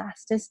the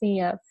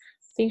elasticity of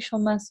facial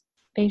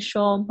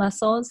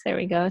muscles. There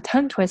we go,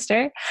 tongue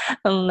twister,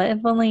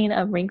 leveling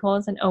of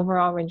wrinkles, and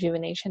overall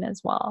rejuvenation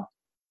as well.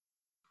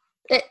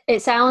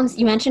 It sounds,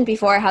 you mentioned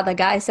before how the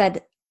guy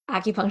said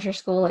acupuncture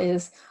school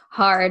is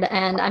hard,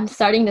 and I'm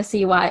starting to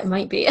see why it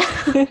might be.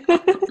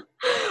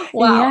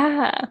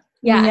 Wow.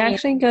 Yeah. We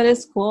actually go to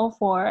school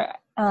for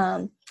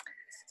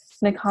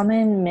the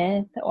common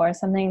myth, or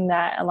something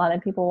that a lot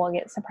of people will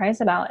get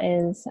surprised about,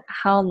 is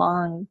how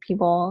long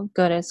people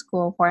go to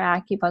school for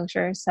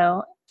acupuncture.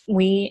 So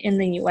we in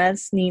the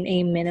US need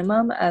a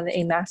minimum of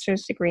a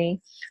master's degree,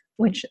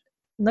 which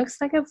looks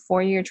like a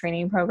 4-year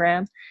training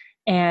program,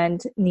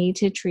 and need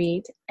to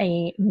treat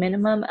a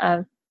minimum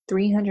of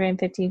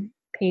 350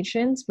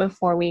 patients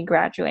before we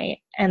graduate.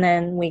 And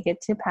then we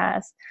get to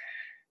pass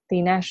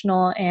the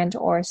national and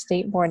or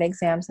state board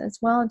exams as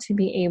well to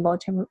be able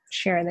to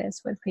share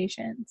this with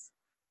patients.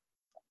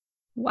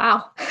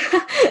 Wow.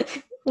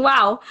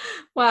 Wow.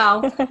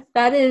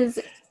 That is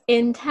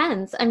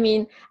intense. I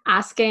mean,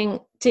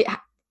 asking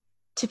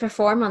to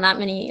perform on that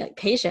many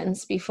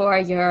patients before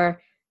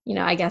you're,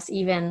 I guess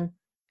even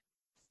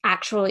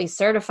actually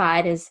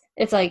certified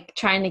it's like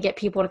trying to get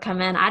people to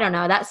come in. I don't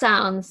know. That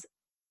sounds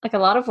like a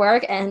lot of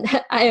work, and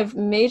I have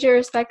major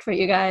respect for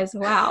you guys.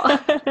 Wow.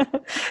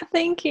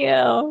 Thank you.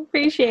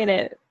 Appreciate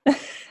it.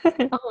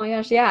 Oh my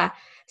gosh. Yeah.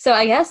 So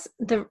I guess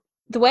the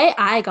way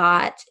I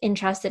got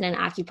interested in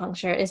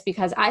acupuncture is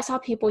because I saw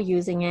people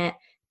using it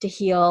to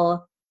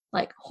heal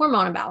like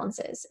hormone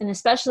imbalances, and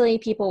especially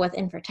people with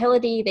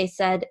infertility. They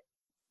said,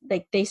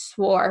 like, they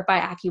swore by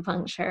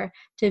acupuncture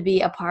to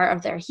be a part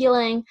of their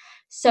healing.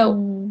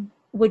 So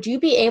would you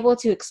be able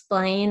to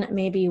explain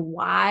maybe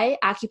why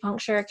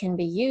acupuncture can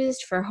be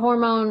used for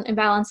hormone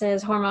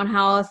imbalances, hormone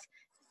health,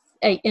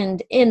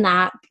 and in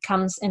that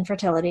comes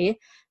infertility?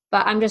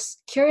 But I'm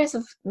just curious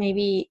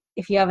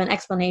if you have an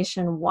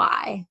explanation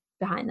why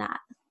behind that.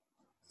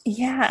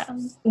 Yeah,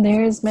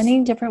 there's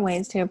many different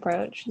ways to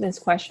approach this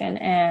question,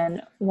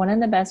 and one of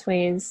the best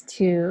ways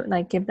to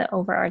give the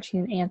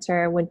overarching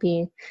answer would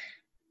be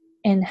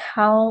in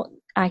how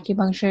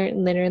acupuncture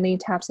literally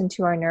taps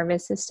into our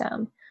nervous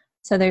system.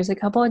 So there's a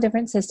couple of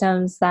different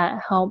systems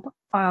that help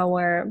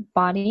our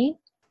body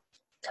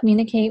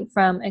communicate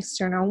from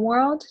external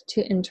world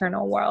to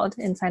internal world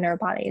inside our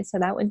body. So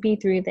that would be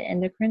through the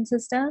endocrine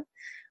system,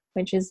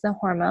 which is the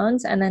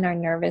hormones, and then our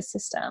nervous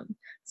system.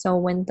 So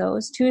when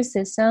those two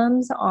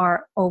systems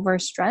are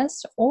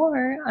overstressed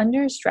or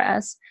under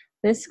stress,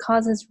 this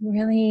causes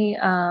really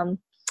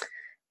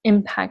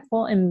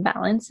impactful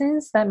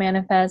imbalances that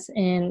manifest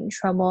in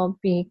trouble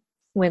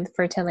with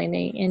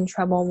fertility, in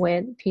trouble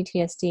with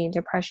PTSD,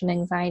 depression,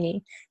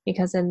 anxiety,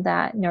 because of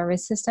that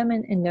nervous system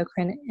and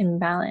endocrine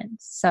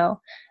imbalance. So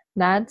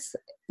that's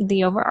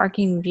the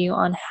overarching view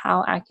on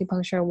how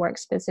acupuncture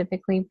works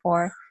specifically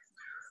for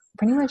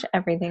pretty much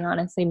everything,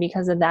 honestly,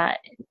 because of that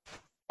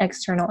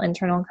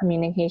external-internal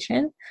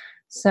communication.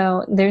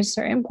 So there's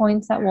certain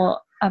points that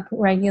will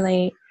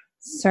upregulate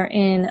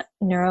certain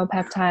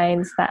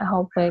neuropeptides that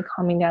help with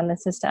calming down the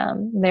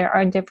system. There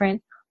are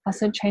different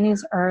also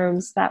Chinese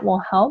herbs that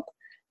will help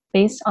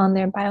based on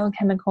their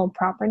biochemical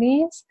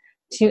properties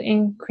to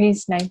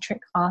increase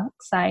nitric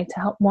oxide to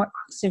help more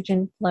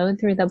oxygen flow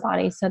through the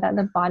body so that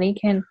the body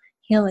can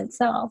heal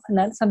itself. And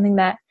that's something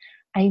that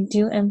I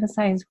do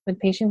emphasize with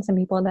patients and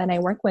people that I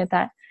work with,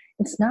 that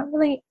it's not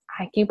really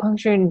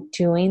acupuncture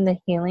doing the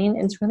healing.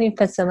 It's really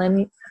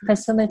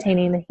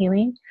facilitating the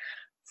healing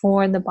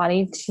for the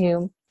body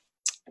to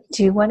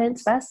do what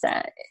it's best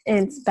at.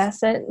 It's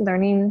best at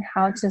learning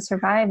how to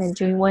survive and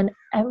doing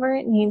whatever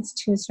it needs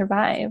to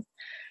survive.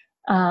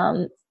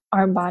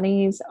 Our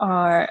bodies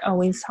are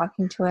always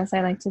talking to us,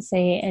 I like to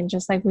say, and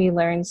just like we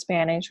learn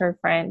Spanish or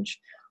French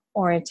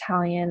or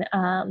Italian,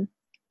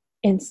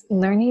 it's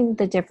learning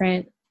the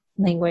different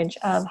language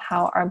of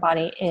how our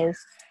body is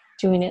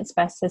doing its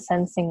best to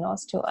send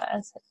signals to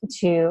us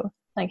to,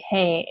 like,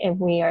 hey, if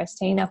we are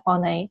staying up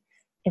all night,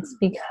 it's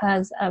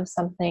because of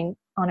something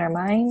on our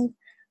mind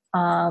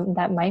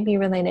that might be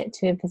related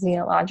to a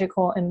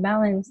physiological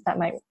imbalance, that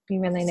might be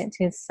related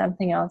to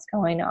something else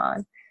going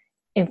on.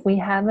 If we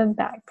have a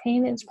back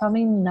pain, it's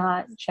probably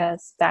not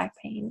just back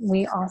pain.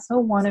 We also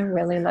want to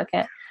really look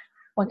at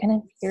what kind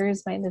of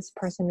fears might this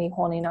person be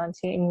holding on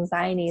to,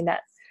 anxiety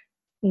that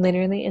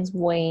literally is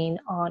weighing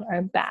on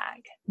our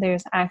back.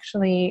 There's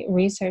actually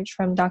research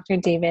from Dr.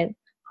 David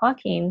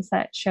Hawkins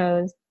that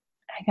shows,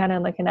 I gotta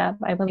look it up,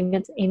 I believe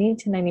it's 80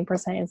 to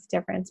 90% is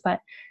difference, but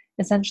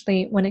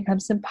essentially when it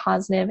comes to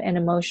positive and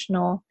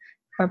emotional,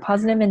 or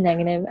positive and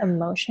negative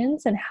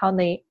emotions and how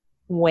they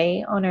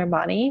weigh on our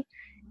body,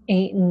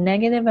 a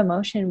negative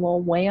emotion will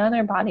weigh on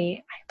our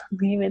body, I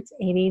believe it's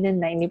 80 to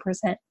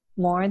 90%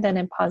 more than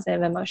a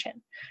positive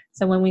emotion.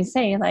 So when we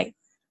say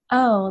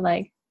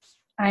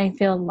I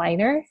feel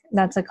lighter.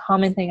 That's a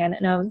common thing. I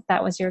don't know if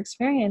that was your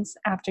experience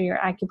after your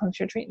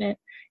acupuncture treatment.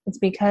 It's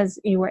because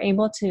you were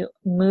able to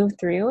move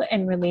through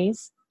and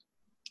release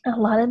a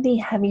lot of the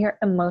heavier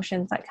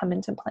emotions that come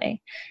into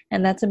play.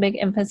 And that's a big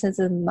emphasis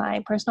of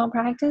my personal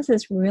practice,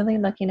 is really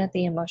looking at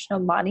the emotional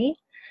body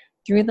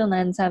through the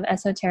lens of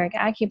esoteric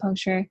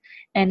acupuncture,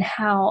 and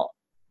how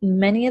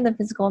many of the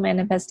physical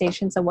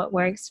manifestations of what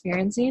we're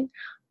experiencing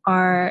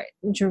are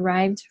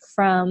derived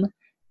from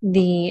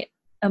the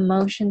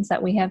emotions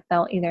that we have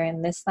felt either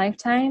in this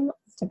lifetime,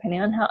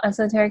 depending on how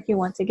esoteric you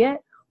want to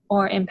get,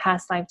 or in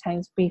past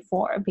lifetimes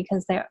before,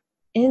 because there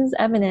is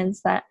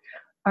evidence that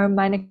our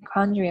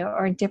mitochondria,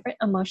 or different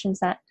emotions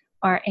that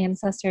our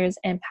ancestors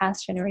and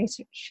past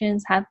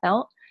generations have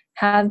felt,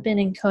 have been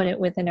encoded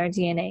within our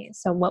DNA.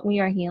 So what we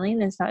are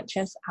healing is not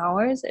just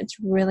ours, it's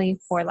really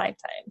for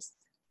lifetimes.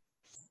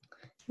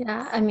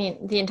 Yeah, I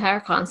mean, the entire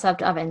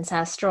concept of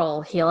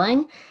ancestral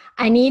healing,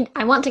 I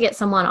want to get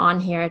someone on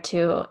here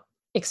to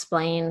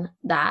explain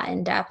that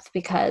in depth,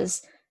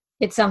 because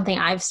it's something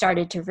I've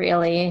started to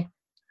really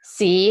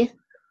see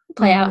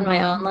play out in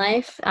my own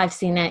life. I've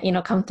seen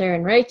it, come through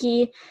in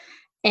Reiki,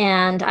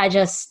 and I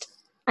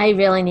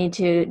really need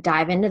to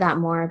dive into that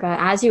more. But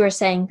as you were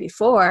saying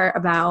before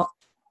about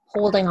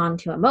holding on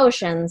to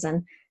emotions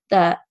and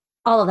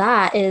all of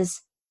that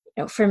is,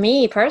 for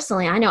me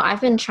personally, I know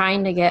I've been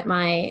trying to get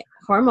my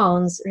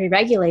hormones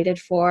re-regulated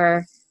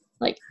for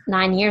like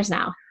 9 years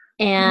now.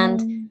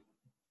 And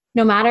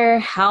no matter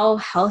how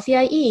healthy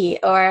I eat,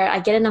 or I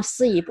get enough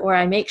sleep, or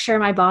I make sure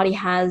my body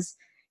has,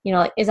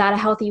 is at a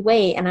healthy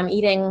weight, and I'm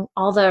eating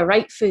all the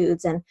right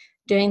foods and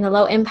doing the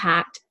low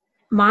impact,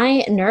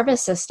 my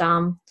nervous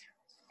system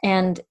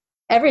and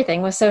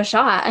everything was so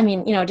shot. I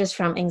mean, just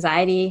from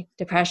anxiety,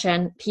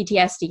 depression,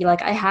 PTSD,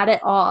 like I had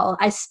it all.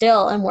 I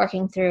still am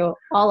working through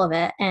all of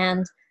it.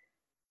 And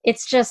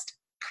it's just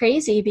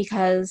crazy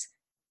because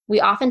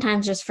we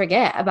oftentimes just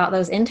forget about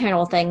those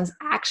internal things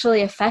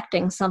actually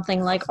affecting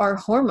something like our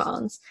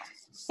hormones.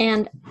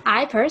 And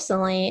I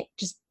personally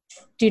just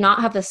do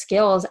not have the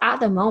skills at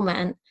the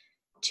moment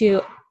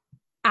to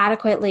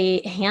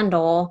adequately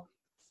handle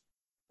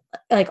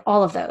like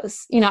all of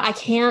those. I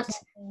can't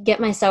get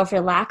myself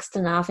relaxed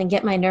enough and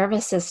get my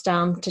nervous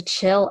system to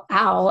chill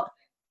out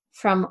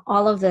from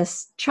all of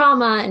this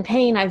trauma and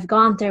pain I've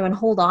gone through and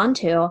hold on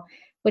to,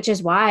 which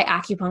is why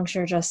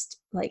acupuncture just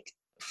like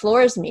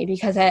floors me,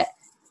 because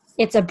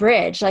it's a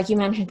bridge, like you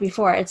mentioned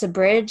before. It's a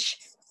bridge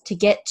to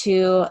get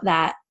to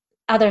that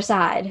other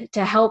side,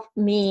 to help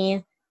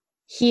me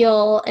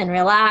heal and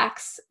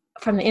relax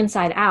from the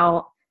inside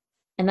out,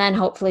 and then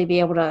hopefully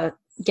be able to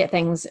get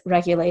things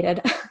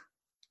regulated.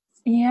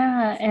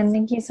 Yeah, and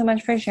thank you so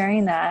much for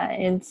sharing that.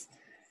 It's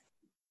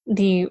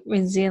the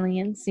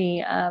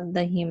resiliency of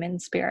the human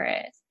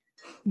spirit,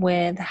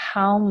 with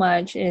how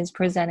much is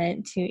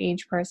presented to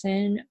each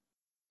person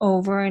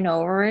over and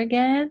over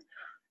again,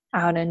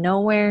 out of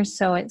nowhere,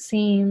 so it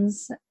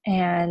seems,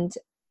 and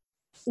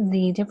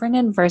the different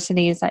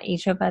adversities that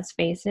each of us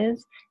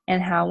faces,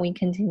 and how we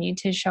continue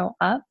to show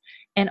up,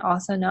 and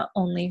also not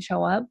only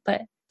show up,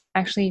 but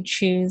actually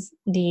choose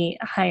the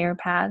higher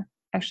path,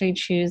 actually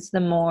choose the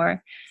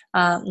more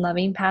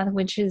loving path,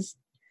 which is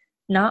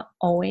not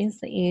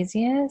always the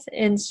easiest.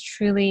 It's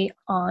truly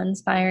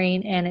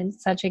awe-inspiring, and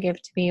it's such a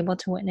gift to be able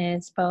to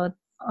witness both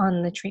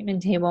on the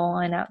treatment table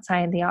and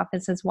outside the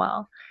office as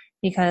well.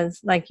 Because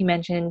like you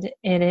mentioned,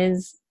 it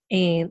is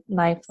a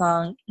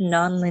lifelong,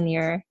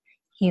 non-linear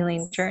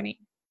healing journey.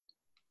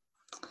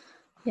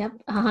 Yep,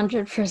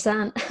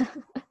 100%.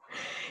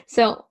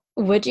 So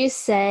would you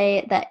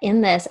say that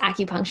in this,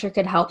 acupuncture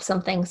could help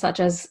something such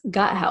as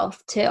gut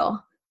health too,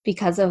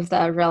 because of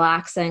the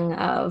relaxing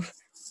of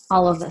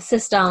all of the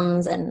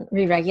systems and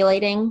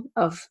re-regulating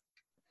of,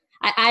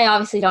 I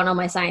obviously don't know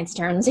my science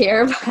terms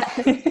here,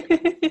 but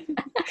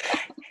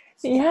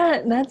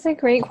Yeah, that's a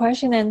great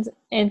question. And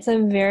it's a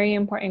very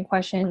important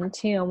question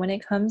too. When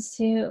it comes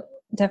to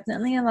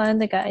definitely a lot of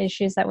the gut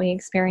issues that we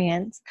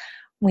experience,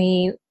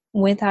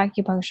 with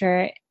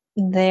acupuncture,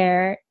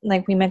 there,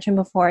 like we mentioned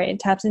before, it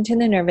taps into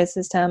the nervous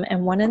system.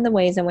 And one of the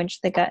ways in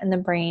which the gut and the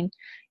brain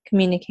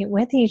communicate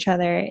with each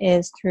other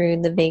is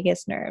through the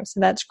vagus nerve. So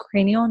that's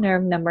cranial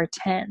nerve number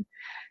 10.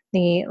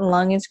 The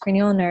lung is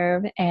cranial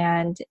nerve,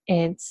 and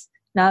it's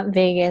not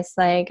Vegas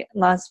like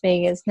Las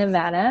Vegas,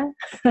 Nevada,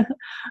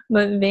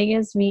 but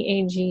Vagus,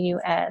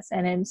 Vagus.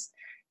 And it's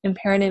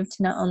imperative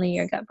to not only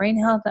your gut brain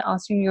health, but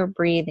also your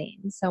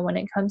breathing. So when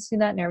it comes to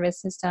that nervous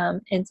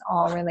system, it's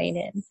all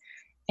related.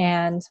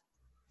 And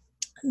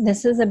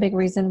this is a big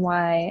reason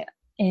why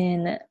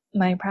in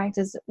my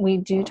practice, we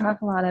do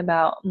talk a lot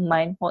about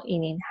mindful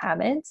eating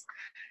habits.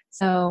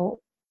 So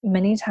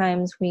many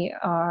times we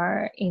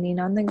are eating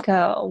on the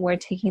go. We're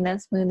taking that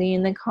smoothie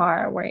in the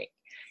car. We're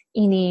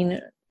eating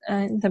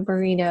the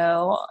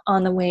burrito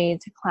on the way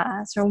to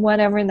class, or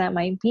whatever that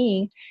might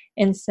be,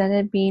 instead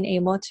of being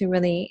able to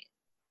really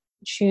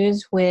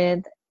choose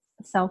with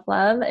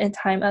self-love a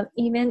time of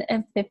even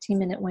a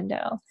 15-minute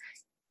window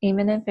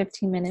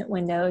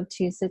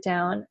to sit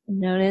down,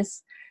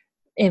 notice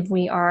if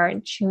we are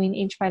chewing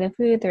each bite of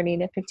food 30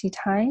 to 50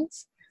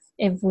 times,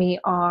 if we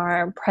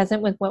are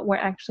present with what we're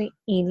actually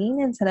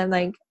eating instead of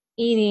like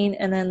eating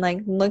and then like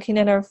looking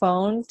at our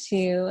phone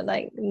to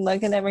like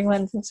look at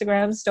everyone's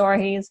Instagram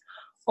stories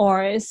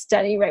or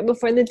study right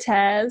before the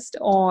test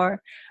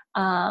or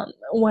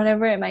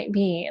whatever it might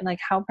be. Like,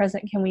 how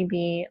present can we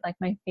be? Like,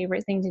 my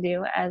favorite thing to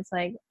do, as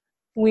like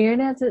weird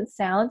as it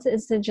sounds,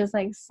 is to just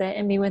like sit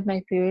and be with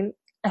my food.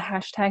 A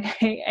hashtag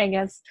I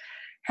guess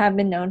have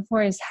been known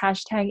for is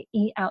hashtag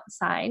eat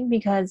outside,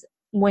 because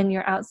when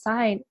you're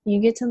outside, you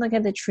get to look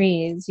at the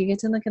trees, you get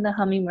to look at the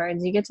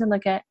hummingbirds, you get to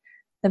look at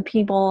the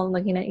people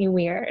looking at you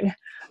weird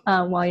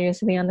while you're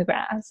sitting on the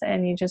grass,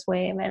 and you just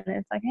wave and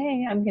it's like,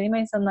 hey, I'm getting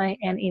my sunlight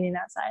and eating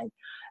outside.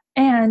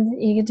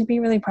 And you get to be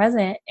really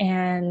present.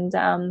 And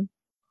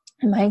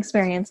in my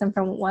experience and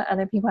from what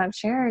other people have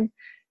shared,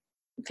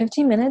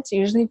 15 minutes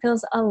usually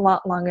feels a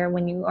lot longer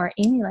when you are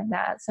eating like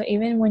that. So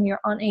even when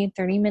you're on a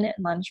 30-minute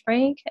lunch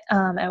break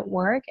at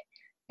work,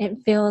 it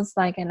feels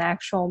like an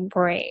actual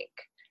break.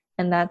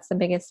 And that's the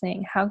biggest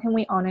thing. How can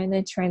we honor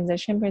the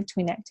transition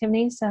between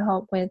activities to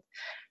help with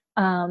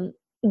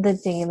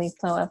the daily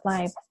flow of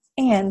life?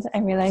 And I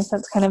realize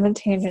that's kind of a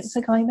tangent.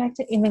 So going back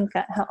to even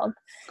gut health,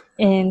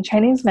 in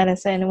Chinese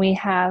medicine, we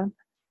have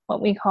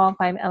what we call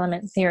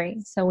 5-element theory.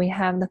 So we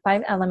have the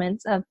 5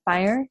 elements of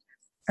fire,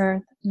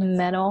 earth,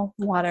 metal,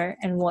 water,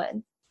 and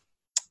wood.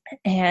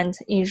 And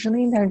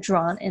usually they're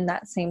drawn in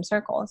that same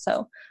circle.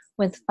 So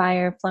with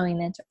fire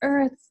flowing into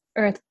earth,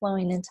 earth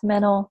flowing into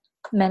metal,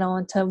 metal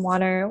into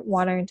water,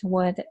 water into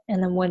wood,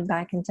 and then wood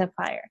back into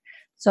fire.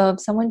 So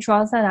if someone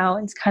draws that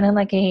out, it's kind of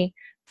like a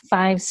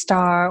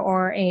 5-star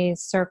or a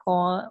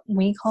circle.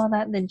 We call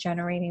that the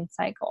generating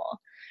cycle.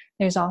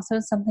 There's also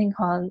something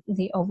called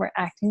the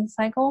overacting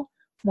cycle,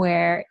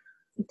 where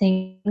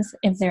things,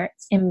 if they're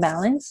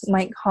imbalanced,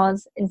 might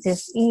cause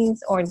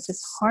dis-ease or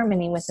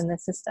disharmony within the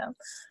system.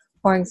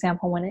 For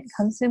example, when it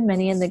comes to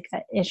many of the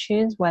gut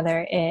issues,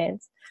 whether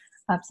it's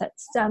upset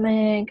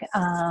stomach,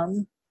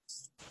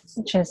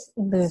 just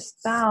loose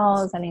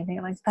bowels,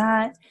 anything like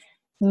that,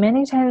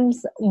 many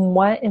times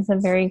what is a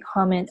very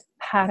common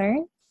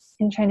pattern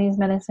in Chinese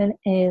medicine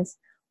is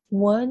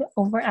wood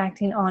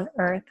overacting on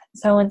earth.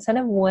 So instead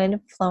of wood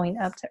flowing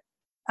up to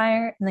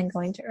fire and then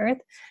going to earth,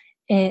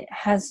 it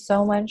has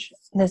so much,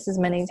 this is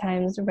many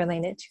times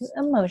related to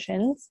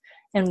emotions,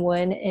 and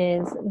wood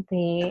is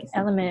the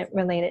element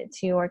related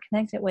to or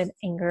connected with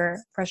anger,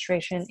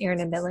 frustration,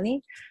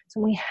 irritability.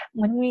 So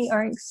when we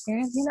are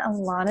experiencing a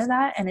lot of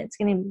that and it's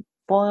getting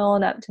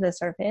boiled up to the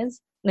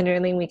surface,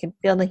 literally we could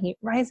feel the heat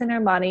rise in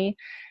our body,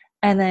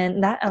 and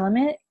then that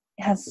element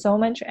has so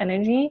much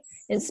energy,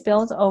 it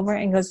spills over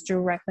and goes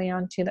directly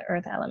onto the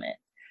earth element.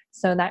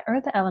 So that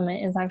earth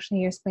element is actually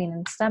your spleen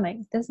and stomach.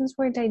 This is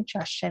where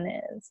digestion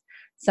is.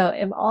 So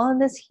if all of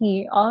this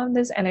heat, all of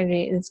this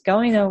energy is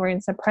going over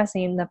and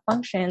suppressing the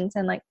functions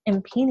and like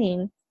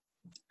impeding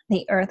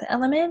the earth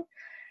element,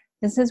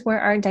 this is where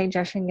our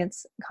digestion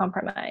gets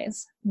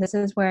compromised. This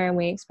is where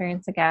we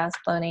experience the gas,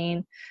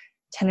 bloating,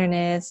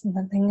 tenderness,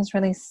 nothing is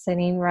really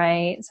sitting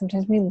right.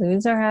 Sometimes we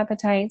lose our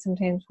appetite.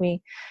 Sometimes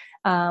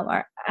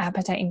our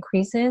appetite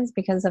increases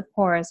because, of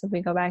course, if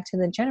we go back to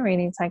the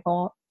generating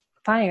cycle,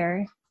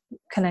 fire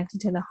connected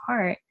to the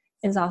heart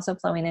is also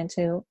flowing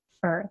into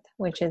earth,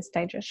 which is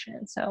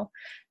digestion. So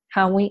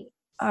how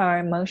our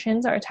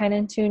emotions are tied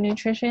into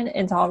nutrition,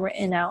 it's all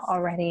written out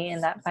already in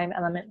that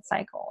 5-element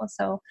cycle.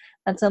 So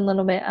that's a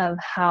little bit of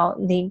how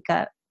the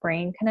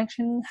gut-brain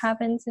connection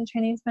happens in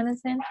Chinese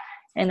medicine,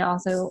 and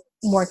also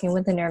working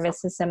with the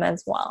nervous system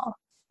as well.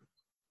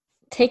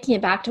 Taking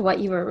it back to what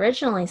you were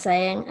originally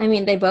saying, I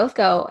mean, they both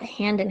go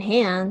hand in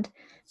hand,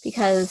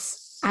 because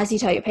as you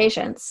tell your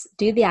patients,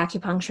 do the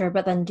acupuncture,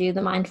 but then do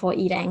the mindful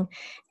eating.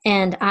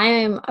 And I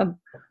am a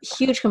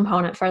huge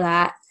component for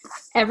that.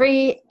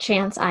 Every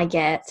chance I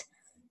get,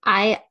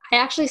 I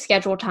actually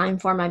schedule time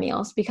for my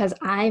meals, because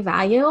I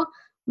value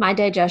my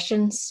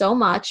digestion so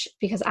much,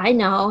 because I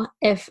know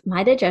if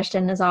my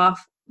digestion is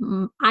off,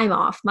 I'm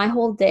off. My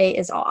whole day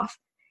is off.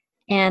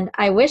 And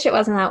I wish it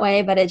wasn't that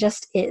way, but it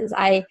just is.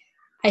 I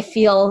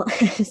feel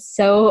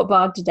so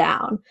bogged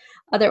down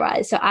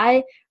otherwise. So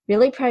I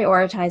really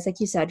prioritize, like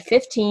you said,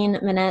 15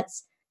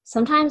 minutes.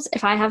 Sometimes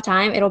if I have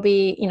time, it'll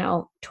be,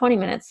 20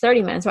 minutes,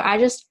 30 minutes, where I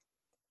just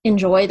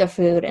enjoy the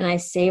food and I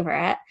savor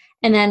it.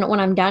 And then when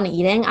I'm done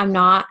eating, I'm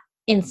not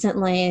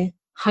instantly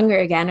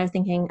hungry again or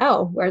thinking,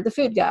 oh, where'd the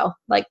food go?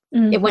 Like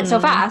it went so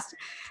fast.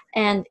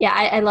 And yeah,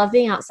 I love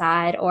being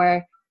outside,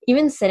 or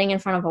even sitting in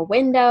front of a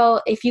window.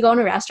 If you go in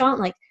a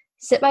restaurant, like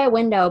sit by a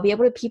window, be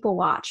able to people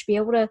watch, be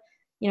able to,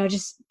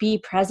 just be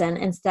present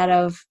instead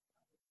of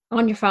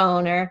on your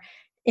phone or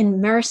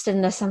immersed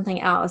into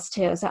something else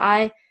too. So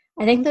I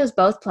think those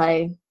both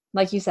play,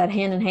 like you said,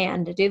 hand in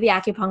hand. Do the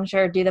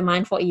acupuncture, do the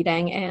mindful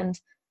eating, and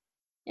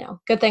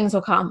good things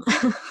will come.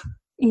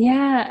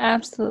 Yeah,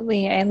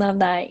 absolutely. I love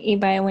that.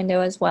 Eat by a window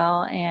as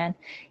well. And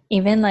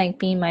even like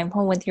being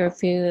mindful with your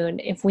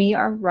food. If we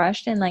are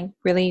rushed and like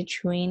really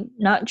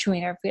not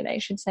chewing our food, I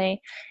should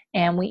say,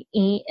 and we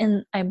eat,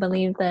 and I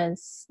believe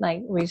this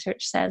like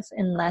research says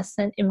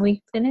if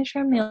we finish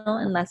our meal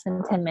in less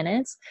than 10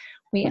 minutes,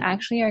 we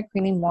actually are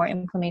creating more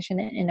inflammation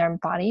in our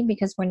body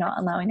because we're not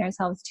allowing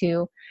ourselves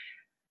to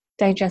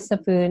digest the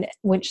food,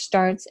 which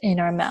starts in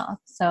our mouth.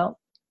 So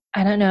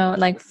I don't know,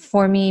 like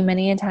for me,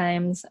 many a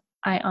times,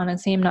 I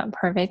honestly am not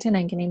perfect and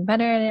I'm getting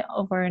better at it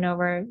over and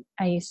over.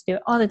 I used to do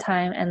it all the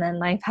time and then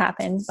life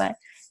happens, but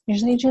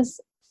usually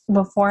just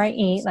before I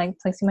eat, like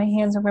placing my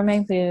hands over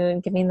my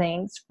food, giving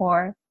thanks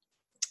for,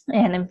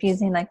 and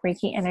infusing like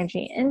Reiki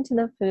energy into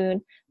the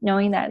food,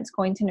 knowing that it's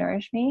going to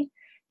nourish me,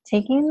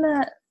 taking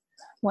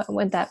what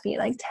would that be,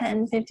 like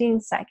 10, 15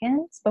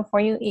 seconds before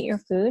you eat your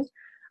food.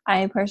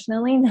 I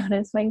personally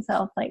notice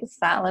myself like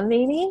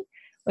salivating,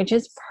 which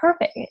is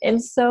perfect.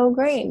 It's so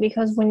great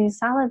because when you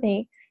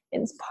salivate,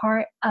 it's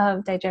part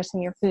of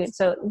digesting your food.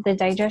 So the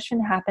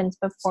digestion happens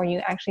before you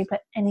actually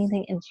put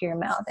anything into your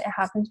mouth. It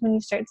happens when you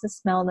start to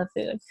smell the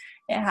food.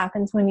 It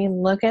happens when you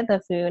look at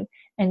the food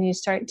and you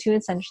start to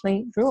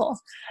essentially drool.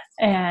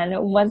 And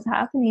what's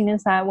happening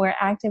is that we're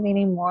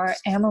activating more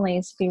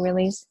amylase to be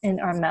released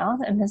in our mouth.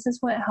 And this is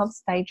what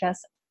helps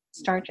digest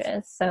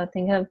starches. So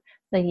think of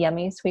the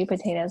yummy sweet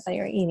potatoes that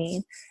you're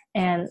eating,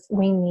 and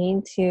we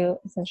need to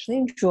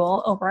essentially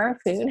drool over our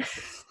food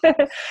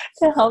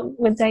to help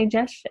with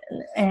digestion.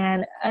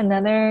 And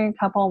another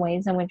couple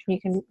ways in which we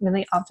can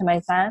really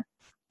optimize that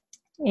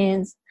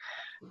is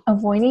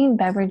avoiding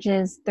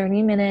beverages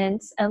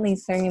at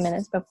least 30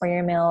 minutes before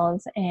your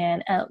meals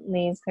and at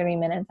least 30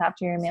 minutes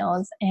after your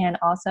meals. And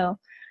also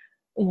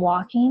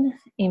walking,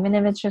 even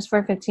if it's just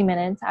for 15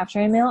 minutes after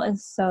a meal,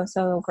 is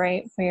so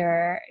great for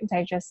your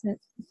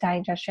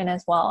digestion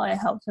as well. It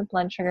helps with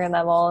blood sugar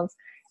levels,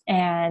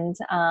 and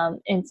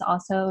it's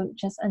also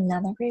just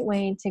another great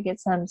way to get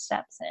some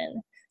steps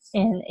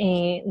in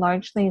a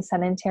largely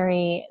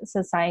sedentary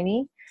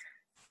society.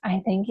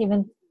 I think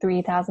even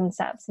 3,000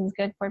 steps is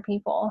good for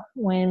people,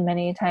 when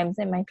many times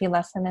it might be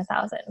less than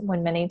 1,000,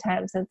 when many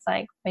times it's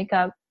like wake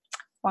up,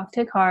 walk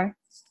to car,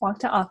 walk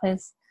to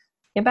office,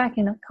 get back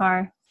in the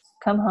car,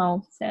 come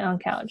home, sit on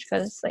couch, go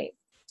to sleep.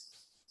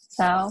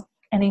 So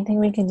anything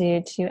we can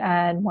do to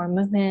add more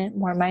movement,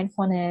 more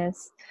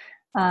mindfulness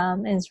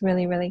is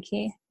really, really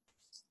key.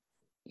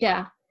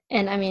 Yeah.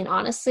 And I mean,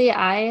 honestly,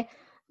 I'm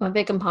a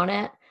big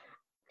component.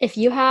 If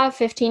you have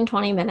 15,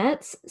 20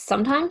 minutes,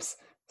 sometimes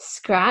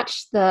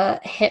scratch the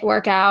HIIT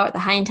workout, the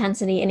high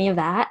intensity, any of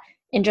that,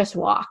 and just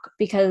walk,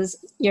 because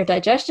your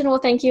digestion will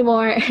thank you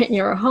more,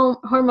 your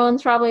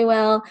hormones probably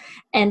will.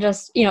 And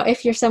just,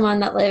 if you're someone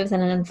that lives in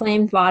an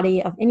inflamed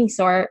body of any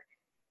sort,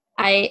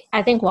 I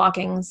think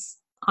walking's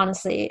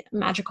honestly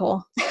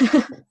magical.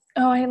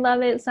 Oh, I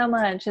love it so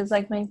much. It's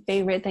like my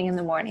favorite thing in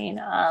the morning.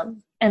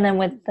 And then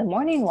with the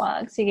morning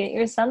walks, you get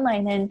your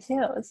sunlight in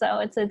too. So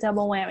it's a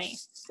double whammy.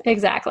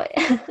 Exactly.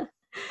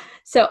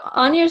 So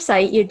on your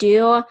site, you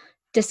do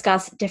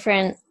discuss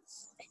different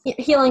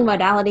healing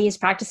modalities,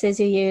 practices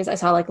you use. I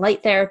saw like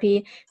light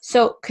therapy.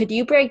 So could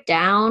you break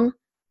down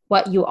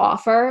what you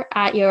offer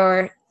at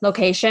your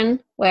location?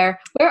 Where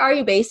are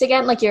you based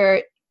again? Like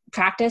your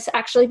practice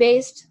actually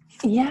based?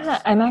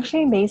 Yeah, I'm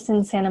actually based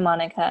in Santa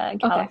Monica,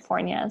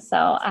 California. Okay.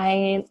 So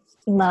I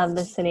love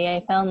the city.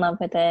 I fell in love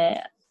with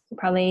it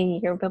probably a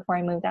year before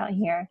I moved out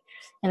here.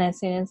 And as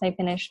soon as I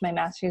finished my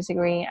master's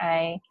degree,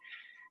 I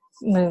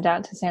moved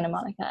out to Santa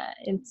Monica.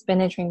 It's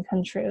been a dream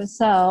come true.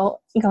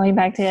 So going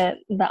back to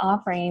the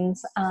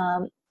offerings,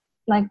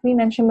 like we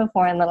mentioned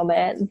before a little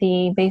bit,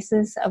 the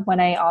basis of what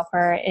I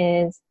offer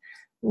is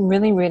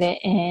really rooted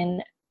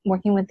in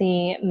working with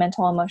the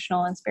mental,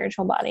 emotional, and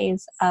spiritual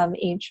bodies of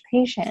each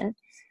patient.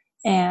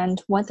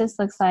 And what this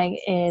looks like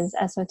is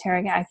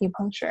esoteric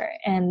acupuncture.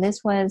 And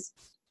this was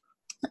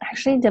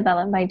actually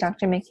developed by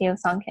Dr. Mikio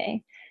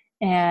Sankei.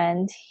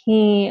 And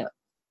he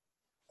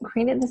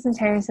created this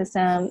entire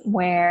system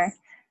where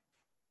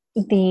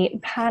the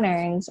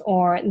patterns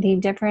or the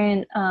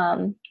different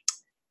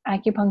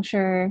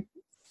acupuncture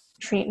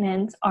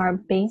treatments are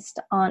based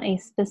on a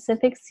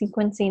specific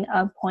sequencing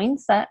of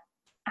points that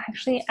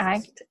actually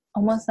act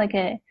almost like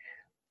a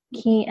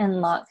key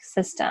and lock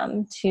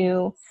system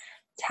to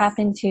tap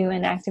into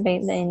and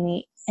activate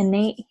the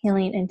innate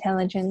healing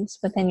intelligence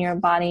within your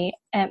body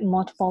at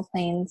multiple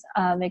planes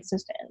of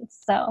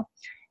existence. So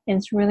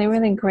it's really,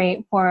 really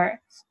great for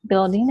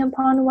building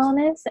upon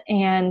wellness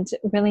and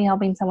really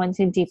helping someone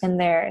to deepen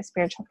their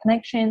spiritual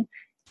connection,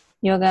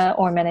 yoga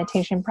or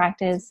meditation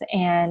practice,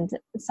 and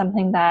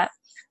something that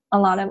a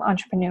lot of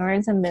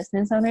entrepreneurs and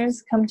business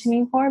owners come to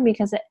me for,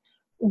 because it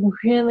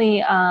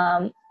really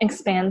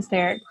expands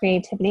their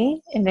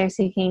creativity if they're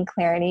seeking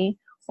clarity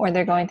or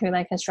they're going through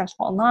like a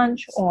stressful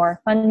launch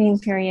or funding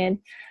period.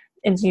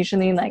 It's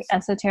usually like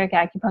esoteric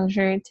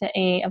acupuncture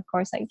to of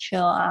course, like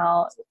chill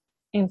out,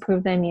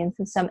 improve the immune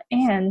system,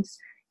 and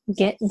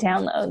get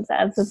downloads,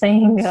 as the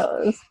saying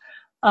goes.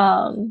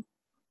 I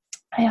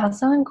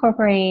also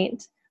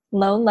incorporate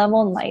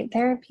low-level light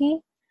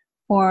therapy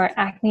for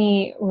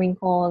acne,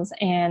 wrinkles,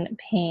 and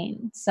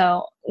pain.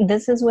 So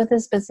this is with a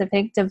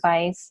specific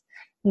device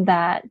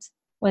that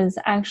was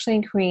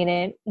actually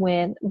created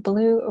with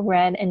blue,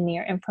 red, and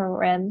near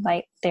infrared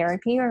light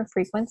therapy or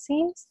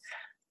frequencies.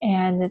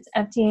 And it's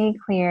FDA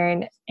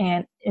cleared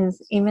and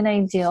is even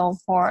ideal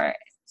for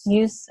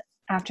use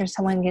after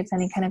someone gets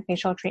any kind of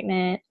facial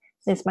treatment.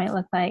 This might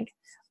look like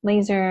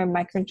laser,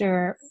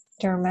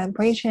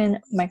 microdermabrasion,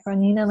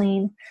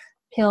 microneedling,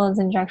 pills,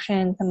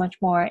 injections, and much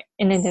more,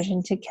 in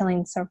addition to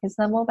killing surface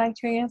level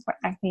bacteria for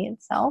acne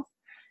itself.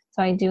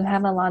 So I do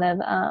have a lot of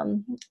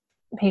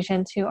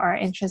patients who are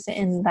interested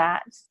in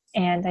that.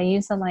 And I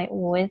use the light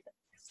with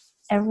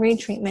every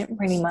treatment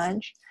pretty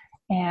much.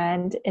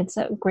 And it's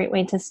a great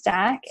way to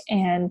stack.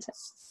 And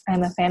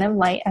I'm a fan of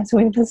light, as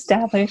we've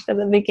established at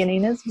the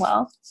beginning as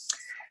well.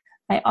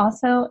 I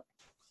also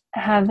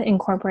have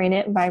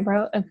incorporated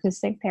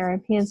vibroacoustic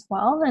therapy as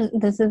well.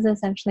 And this is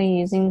essentially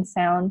using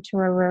sound to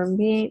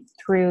reverberate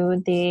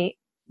through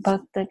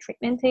both the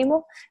treatment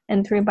table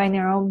and through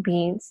binaural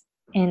beats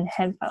in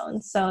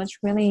headphones. So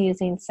it's really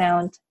using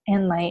sound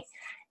and light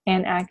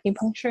and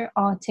acupuncture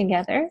all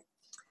together.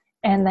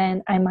 And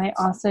then I might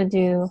also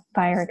do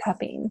fire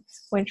cupping,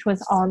 which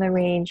was all the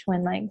rage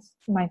when like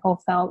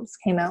Michael Phelps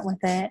came out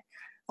with it,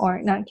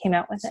 or not came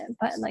out with it,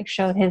 but like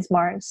showed his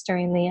marks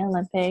during the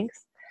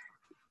Olympics.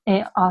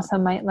 It also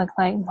might look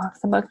like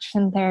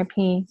moxibustion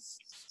therapy,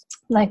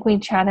 like we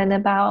chatted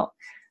about.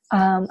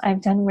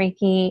 I've done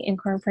Reiki,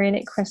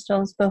 incorporated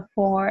crystals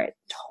before. It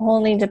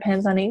totally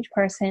depends on each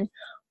person,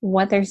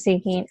 what they're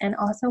seeking, and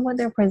also what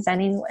they're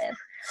presenting with.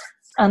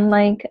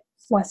 Unlike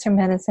Western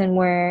medicine,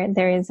 where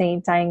there is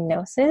a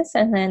diagnosis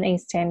and then a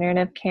standard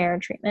of care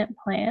treatment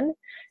plan,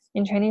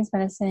 in Chinese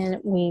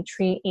medicine, we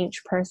treat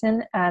each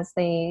person as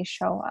they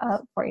show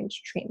up for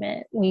each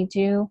treatment. We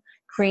do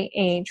create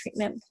a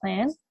treatment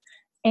plan,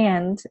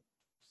 and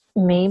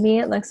maybe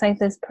it looks like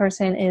this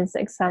person is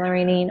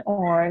accelerating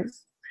or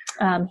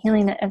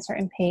healing at a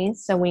certain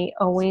pace. So we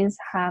always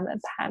have a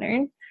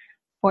pattern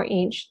for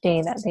each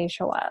day that they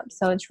show up.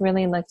 So it's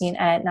really looking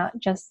at not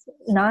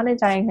a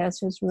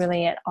diagnosis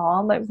really at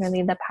all, but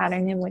really the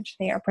pattern in which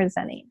they are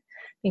presenting.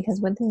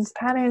 Because with these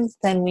patterns,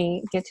 then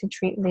we get to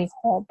treat the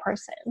whole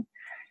person.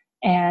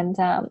 And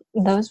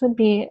those would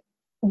be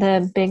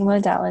the big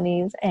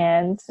modalities.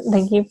 And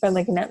thank you for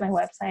looking at my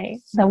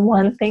website. The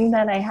one thing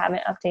that I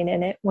haven't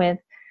updated it with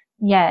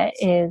yet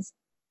is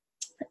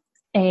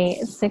a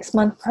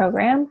 6-month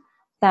program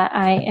that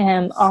I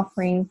am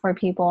offering for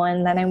people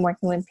and that I'm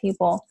working with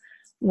people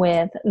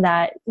with,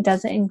 that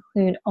doesn't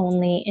include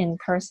only in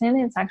person.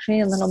 It's actually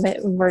a little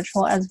bit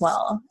virtual as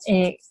well.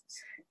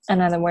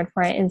 Another word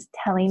for it is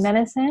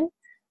telemedicine,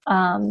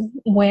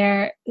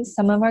 where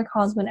some of our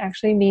calls would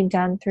actually be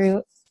done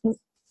through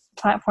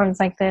platforms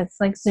like this,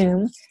 like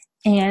Zoom,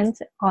 and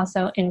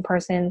also in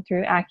person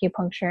through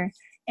acupuncture.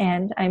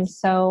 And I'm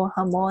so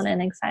humbled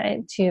and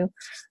excited to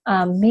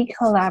be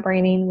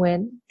collaborating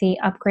with the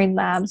Upgrade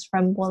Labs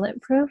from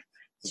Bulletproof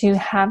to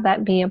have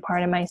that be a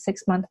part of my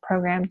 6-month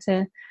program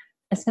to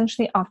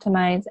essentially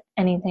optimize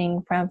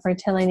anything from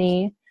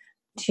fertility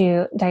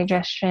to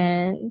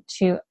digestion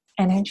to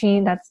energy.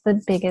 That's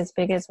the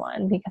biggest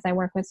one, because I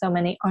work with so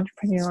many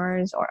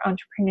entrepreneurs or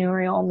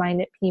entrepreneurial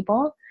minded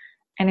people.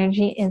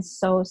 Energy is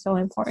so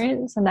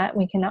important, so that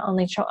we can not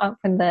only show up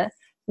for the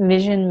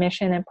vision,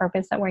 mission, and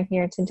purpose that we're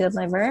here to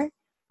deliver,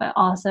 but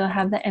also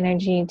have the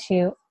energy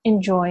to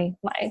enjoy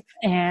life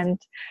and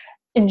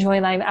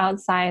enjoy life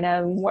outside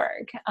of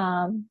work.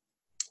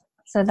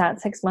 So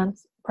that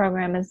 6-month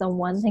program is the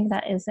one thing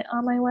that isn't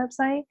on my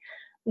website.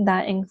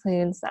 That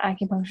includes the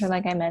acupuncture,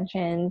 like I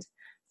mentioned,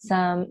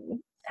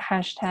 some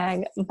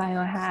hashtag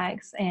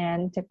biohacks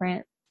and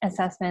different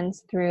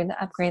assessments through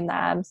the Upgrade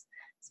Labs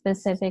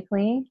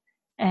specifically,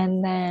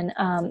 and then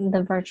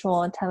the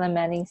virtual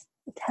telemedicine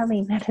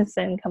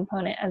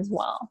component as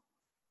well.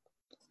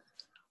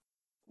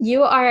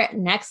 You are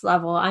next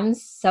level. I'm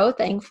so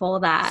thankful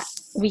that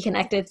we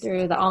connected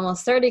through the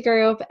Almost 30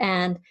 group,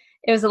 and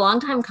it was a long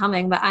time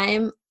coming, but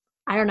I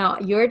don't know,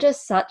 you're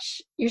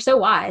so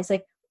wise.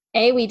 Like,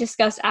 we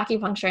discussed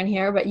acupuncture in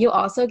here, but you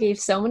also gave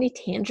so many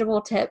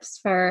tangible tips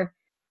for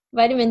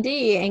vitamin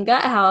D and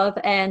gut health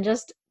and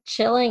just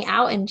chilling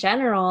out in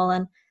general.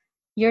 And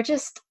you're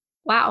just,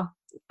 wow.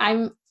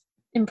 I'm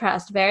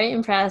impressed, very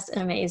impressed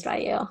and amazed by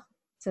you.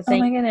 So oh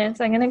my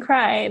goodness, I'm going to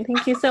cry.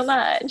 Thank you so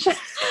much.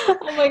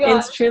 Oh my God.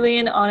 It's truly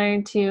an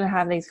honor to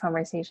have these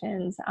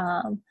conversations.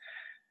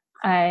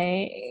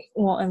 I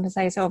will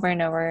emphasize over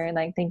and over,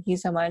 like, thank you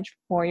so much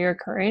for your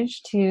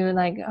courage to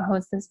like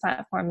host this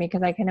platform,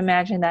 because I can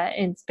imagine that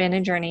it's been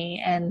a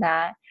journey, and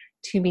that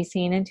to be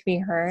seen and to be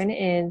heard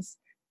is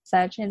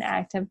such an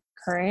act of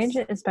courage,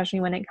 especially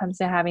when it comes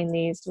to having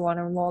these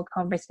vulnerable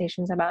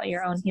conversations about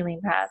your own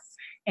healing path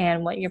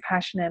and what you're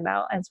passionate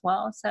about as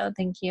well. So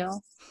thank you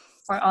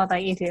for all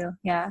that you do.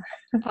 Yeah.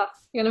 Oh,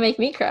 you're going to make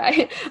me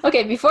cry.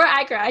 Okay. Before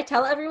I cry,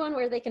 tell everyone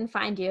where they can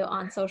find you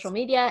on social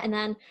media, and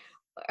then,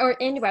 or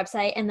in your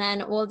website, and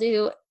then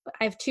I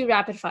have 2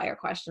 rapid fire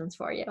questions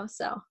for you.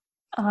 So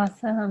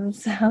awesome.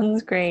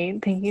 Sounds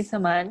great. Thank you so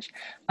much.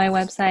 My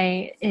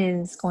website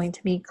is going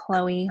to be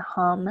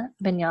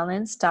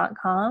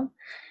chloehomvinales.com.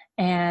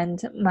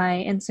 And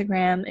my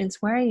Instagram,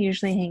 it's where I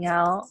usually hang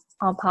out.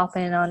 I'll pop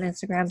in on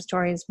Instagram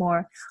stories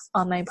more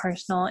on my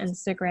personal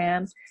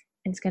Instagram.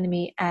 It's going to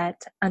be at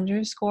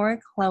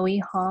 _Chloe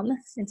Hom.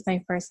 It's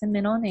my first and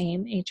middle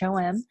name,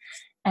 HOM.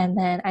 And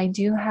then I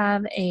do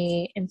have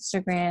a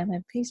Instagram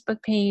and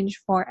Facebook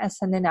page for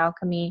Ascended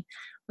Alchemy,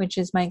 which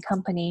is my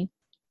company.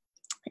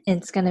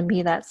 It's going to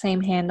be that same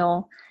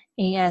handle,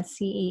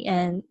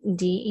 ASCENDED,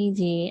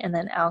 and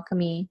then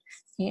Alchemy,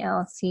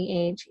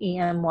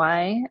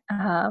 ALCHEMY,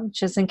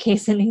 just in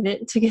case I need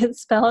it to get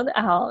spelled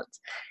out.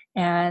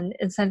 And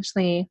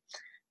essentially,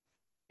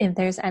 if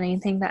there's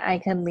anything that I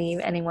can leave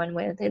anyone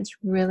with, it's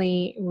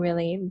really,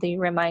 really the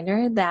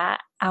reminder that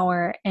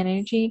our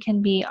energy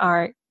can be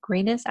our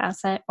greatest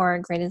asset or our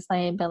greatest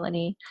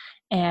liability.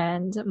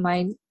 And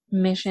my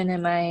mission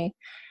and my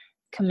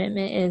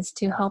commitment is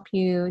to help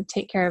you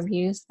take care of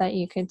you so that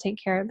you can take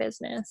care of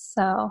business.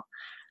 So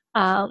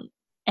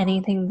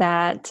anything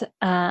that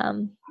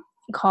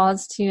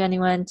calls to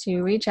anyone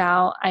to reach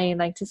out, I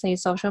like to say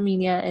social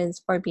media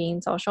is for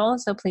being social,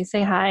 so please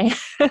say hi.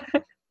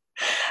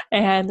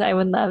 And I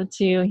would love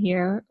to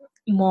hear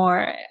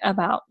more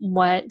about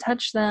what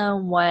touched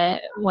them,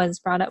 what was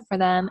brought up for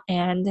them.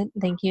 And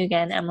thank you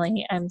again,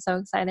 Emily. I'm so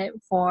excited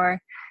for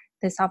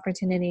this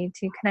opportunity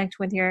to connect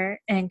with your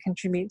and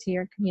contribute to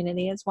your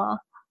community as well.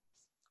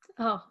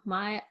 Oh,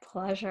 my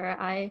pleasure.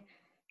 I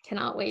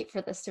cannot wait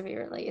for this to be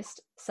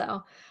released.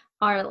 So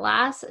our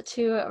last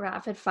two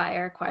rapid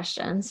fire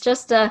questions,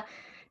 just to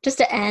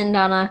end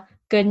on a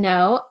good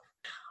note.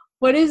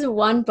 What is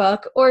one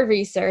book or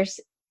resource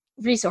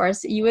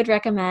you would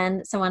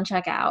recommend someone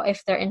check out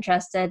if they're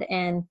interested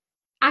in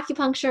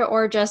acupuncture,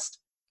 or just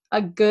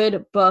a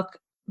good book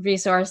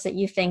resource that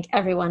you think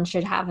everyone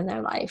should have in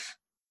their life?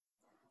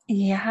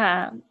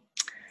 Yeah.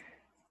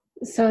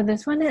 So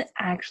this one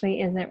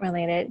actually isn't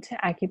related to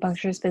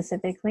acupuncture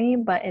specifically,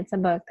 but it's a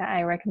book that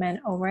I recommend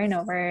over and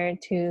over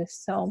to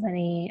so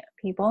many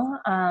people.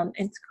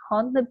 It's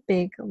called The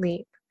Big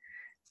Leap,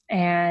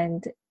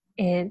 and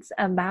it's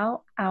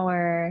about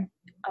our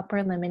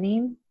upper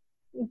limiting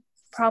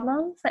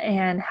problems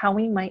and how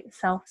we might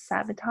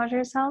self-sabotage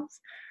ourselves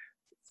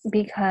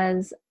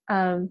because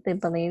of the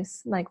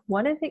beliefs, like,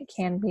 what if it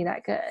can be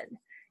that good?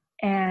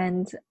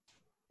 And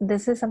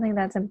this is something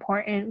that's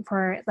important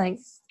for, like,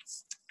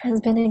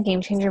 has been a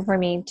game changer for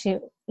me to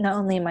not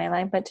only in my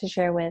life, but to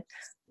share with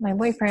my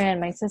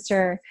boyfriend, my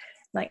sister,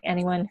 like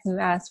anyone who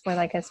asks for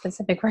like a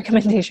specific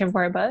recommendation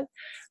for a book.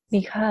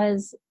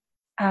 Because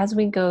as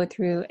we go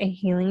through a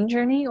healing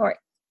journey or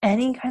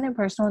any kind of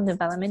personal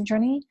development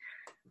journey,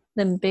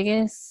 the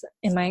biggest,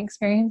 in my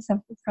experience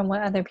from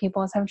what other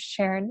people have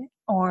shared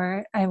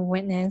or I've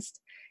witnessed,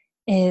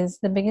 is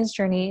the biggest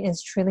journey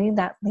is truly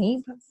that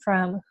leap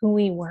from who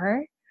we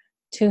were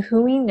to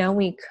who we know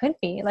we could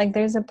be. Like,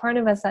 there's a part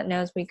of us that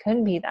knows we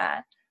could be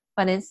that,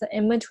 but it's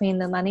in between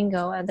the letting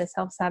go of the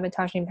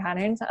self-sabotaging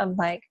patterns of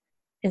like,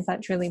 is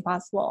that truly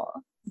possible?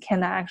 Can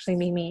that actually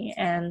be me?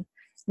 And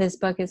this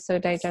book is so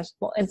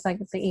digestible. It's like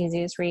the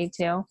easiest read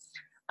too.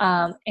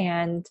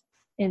 And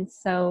it's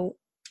so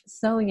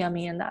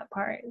yummy in that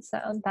part. So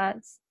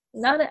that's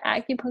not an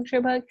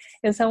acupuncture book.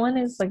 If someone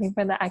is looking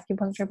for the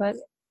acupuncture book,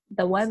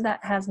 the one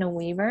that has no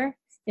weaver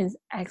is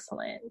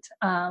excellent.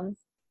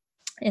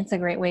 It's a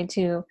great way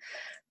to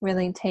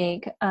really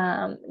take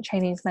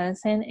Chinese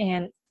medicine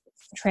and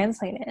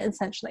translate it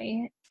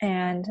essentially.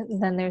 And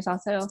then there's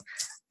also,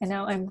 I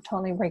know I'm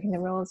totally breaking the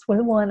rules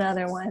with one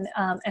other one,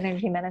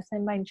 Energy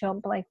Medicine by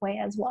Jill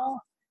Blakeway as well,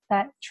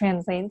 that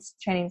translates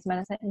Chinese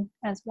medicine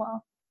as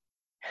well.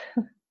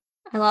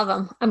 I love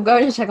them. I'm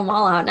going to check them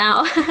all out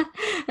now.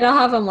 And I'll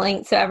have them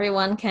linked so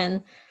everyone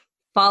can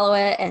follow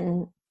it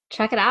and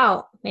check it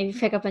out. Maybe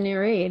pick up a new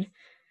read.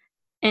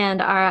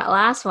 And our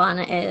last one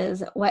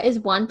is, what is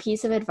one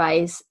piece of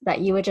advice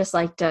that you would just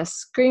like to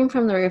scream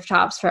from the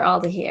rooftops for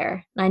all to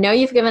hear? And I know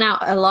you've given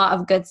out a lot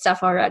of good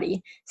stuff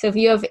already. So if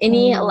you have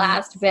any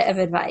last bit of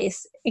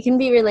advice, it can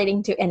be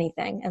relating to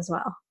anything as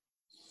well.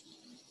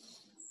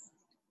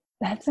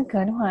 That's a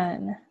good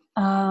one.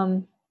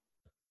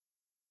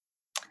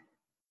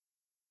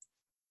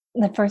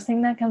 The first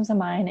thing that comes to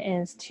mind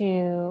is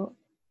to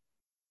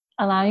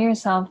allow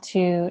yourself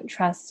to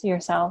trust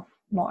yourself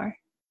more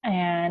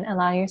and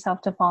allow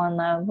yourself to fall in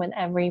love with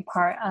every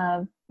part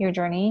of your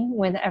journey,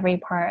 with every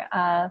part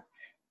of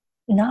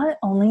not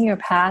only your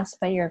past,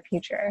 but your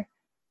future.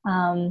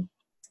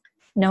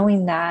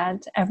 Knowing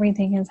that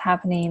everything is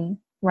happening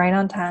right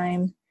on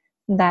time,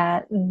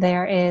 that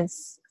there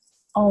is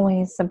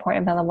always support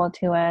available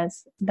to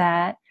us,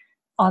 that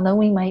although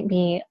we might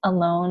be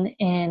alone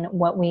in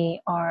what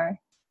we are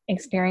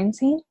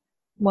experiencing,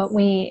 what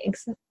we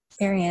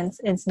experience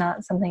is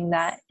not something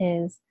that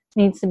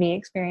needs to be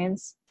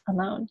experienced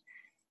alone.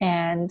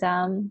 And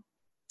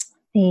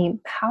the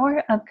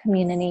power of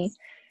community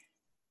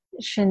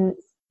should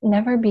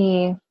never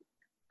be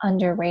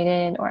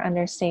underrated or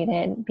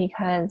understated,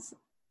 because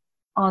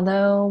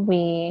although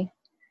we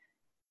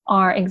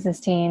are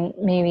existing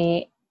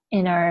maybe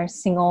in our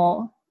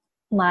single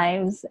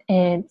lives,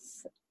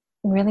 it's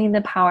really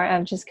the power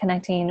of just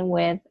connecting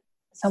with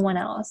someone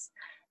else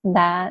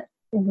that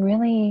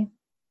really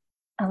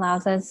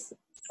allows us,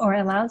 or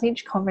allows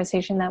each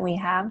conversation that we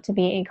have to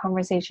be a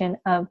conversation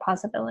of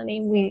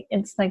possibility.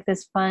 It's like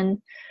this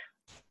fun,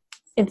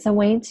 it's a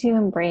way to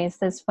embrace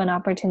this fun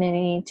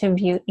opportunity to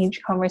view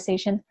each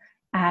conversation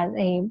as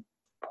a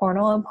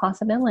portal of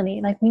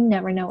possibility. Like, we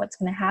never know what's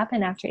going to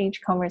happen after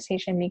each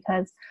conversation,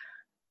 because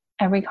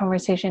every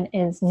conversation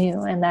is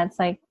new. And that's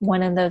like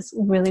one of those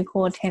really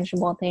cool,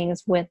 tangible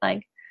things with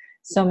like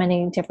so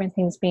many different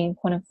things being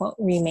quote unquote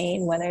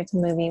remade, whether it's a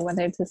movie,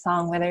 whether it's a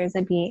song, whether it's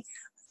a beat.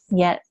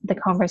 Yet the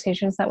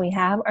conversations that we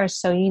have are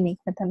so unique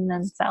within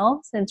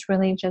themselves. It's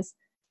really just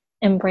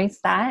embrace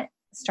that,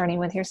 starting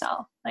with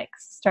yourself. Like,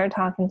 start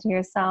talking to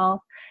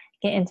yourself,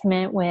 get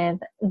intimate with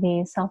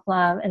the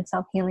self-love and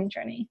self-healing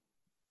journey.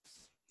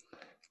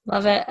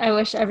 Love it. I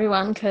wish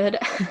everyone could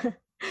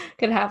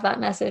could have that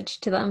message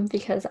to them,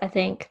 because I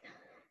think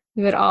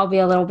we would all be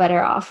a little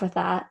better off with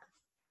that.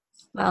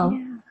 Well,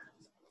 yeah.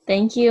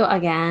 Thank you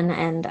again.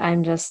 And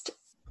I'm just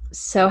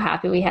so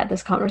happy we had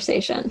this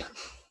conversation.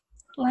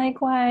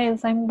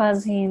 Likewise, I'm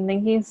buzzing.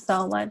 Thank you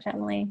so much,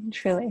 Emily.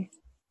 Truly.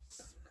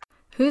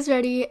 Who's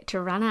ready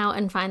to run out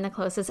and find the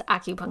closest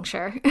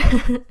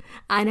acupuncture?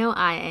 I know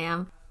I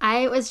am.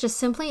 I was just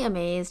simply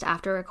amazed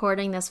after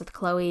recording this with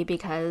Chloe,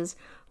 because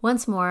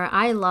once more,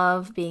 I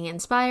love being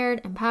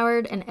inspired,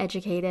 empowered, and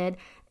educated,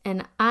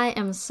 and I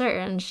am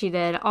certain she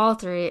did all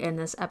three in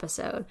this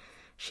episode.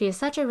 She is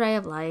such a ray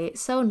of light,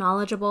 so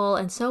knowledgeable,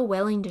 and so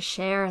willing to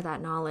share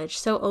that knowledge,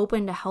 so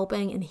open to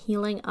helping and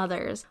healing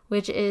others,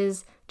 which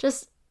is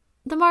just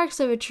the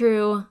marks of a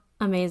true,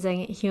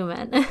 amazing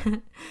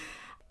human.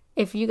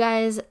 If you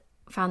guys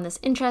found this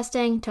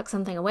interesting, took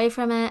something away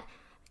from it,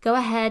 go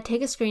ahead,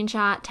 take a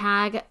screenshot,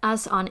 tag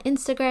us on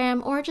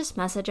Instagram, or just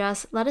message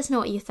us. Let us know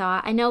what you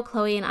thought. I know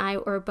Chloe and I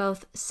were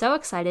both so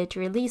excited to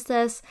release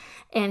this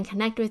and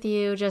connect with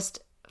you. Just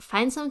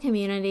find some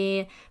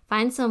community,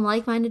 find some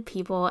like-minded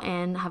people,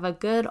 and have a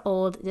good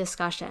old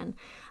discussion.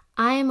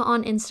 I'm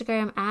on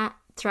Instagram at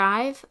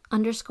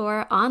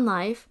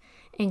thrive_onlife,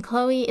 and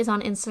Chloe is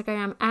on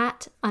Instagram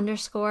at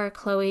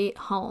 _Chloe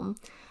Home,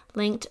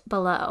 linked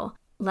below.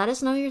 Let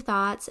us know your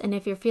thoughts, and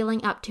if you're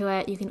feeling up to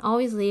it, you can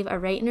always leave a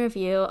rate and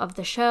review of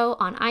the show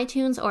on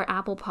iTunes or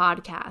Apple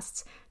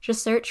Podcasts.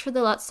 Just search for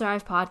the Let's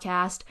Thrive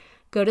podcast,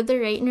 go to the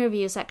rate and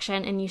review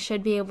section, and you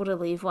should be able to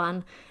leave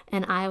one,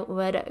 and I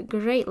would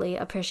greatly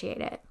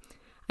appreciate it.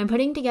 I'm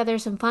putting together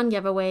some fun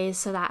giveaways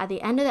so that at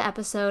the end of the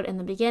episode in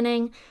the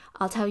beginning,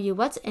 I'll tell you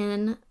what's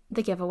in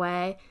the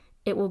giveaway.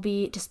 It will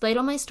be displayed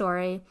on my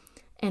story,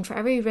 and for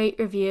every rate,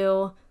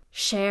 review,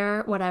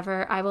 share,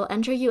 whatever, I will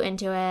enter you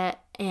into it,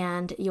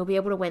 and you'll be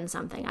able to win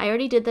something. I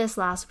already did this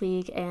last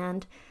week,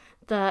 and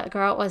the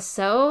girl was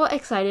so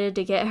excited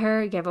to get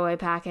her giveaway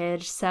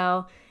package,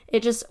 so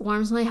it just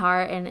warms my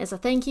heart and is a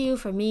thank you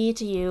from me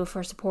to you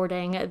for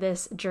supporting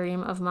this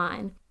dream of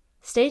mine.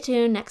 Stay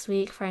tuned next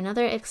week for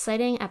another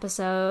exciting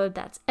episode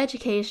that's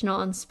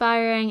educational,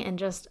 inspiring, and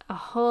just a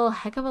whole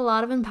heck of a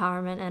lot of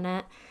empowerment in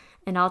it,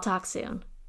 and I'll talk soon.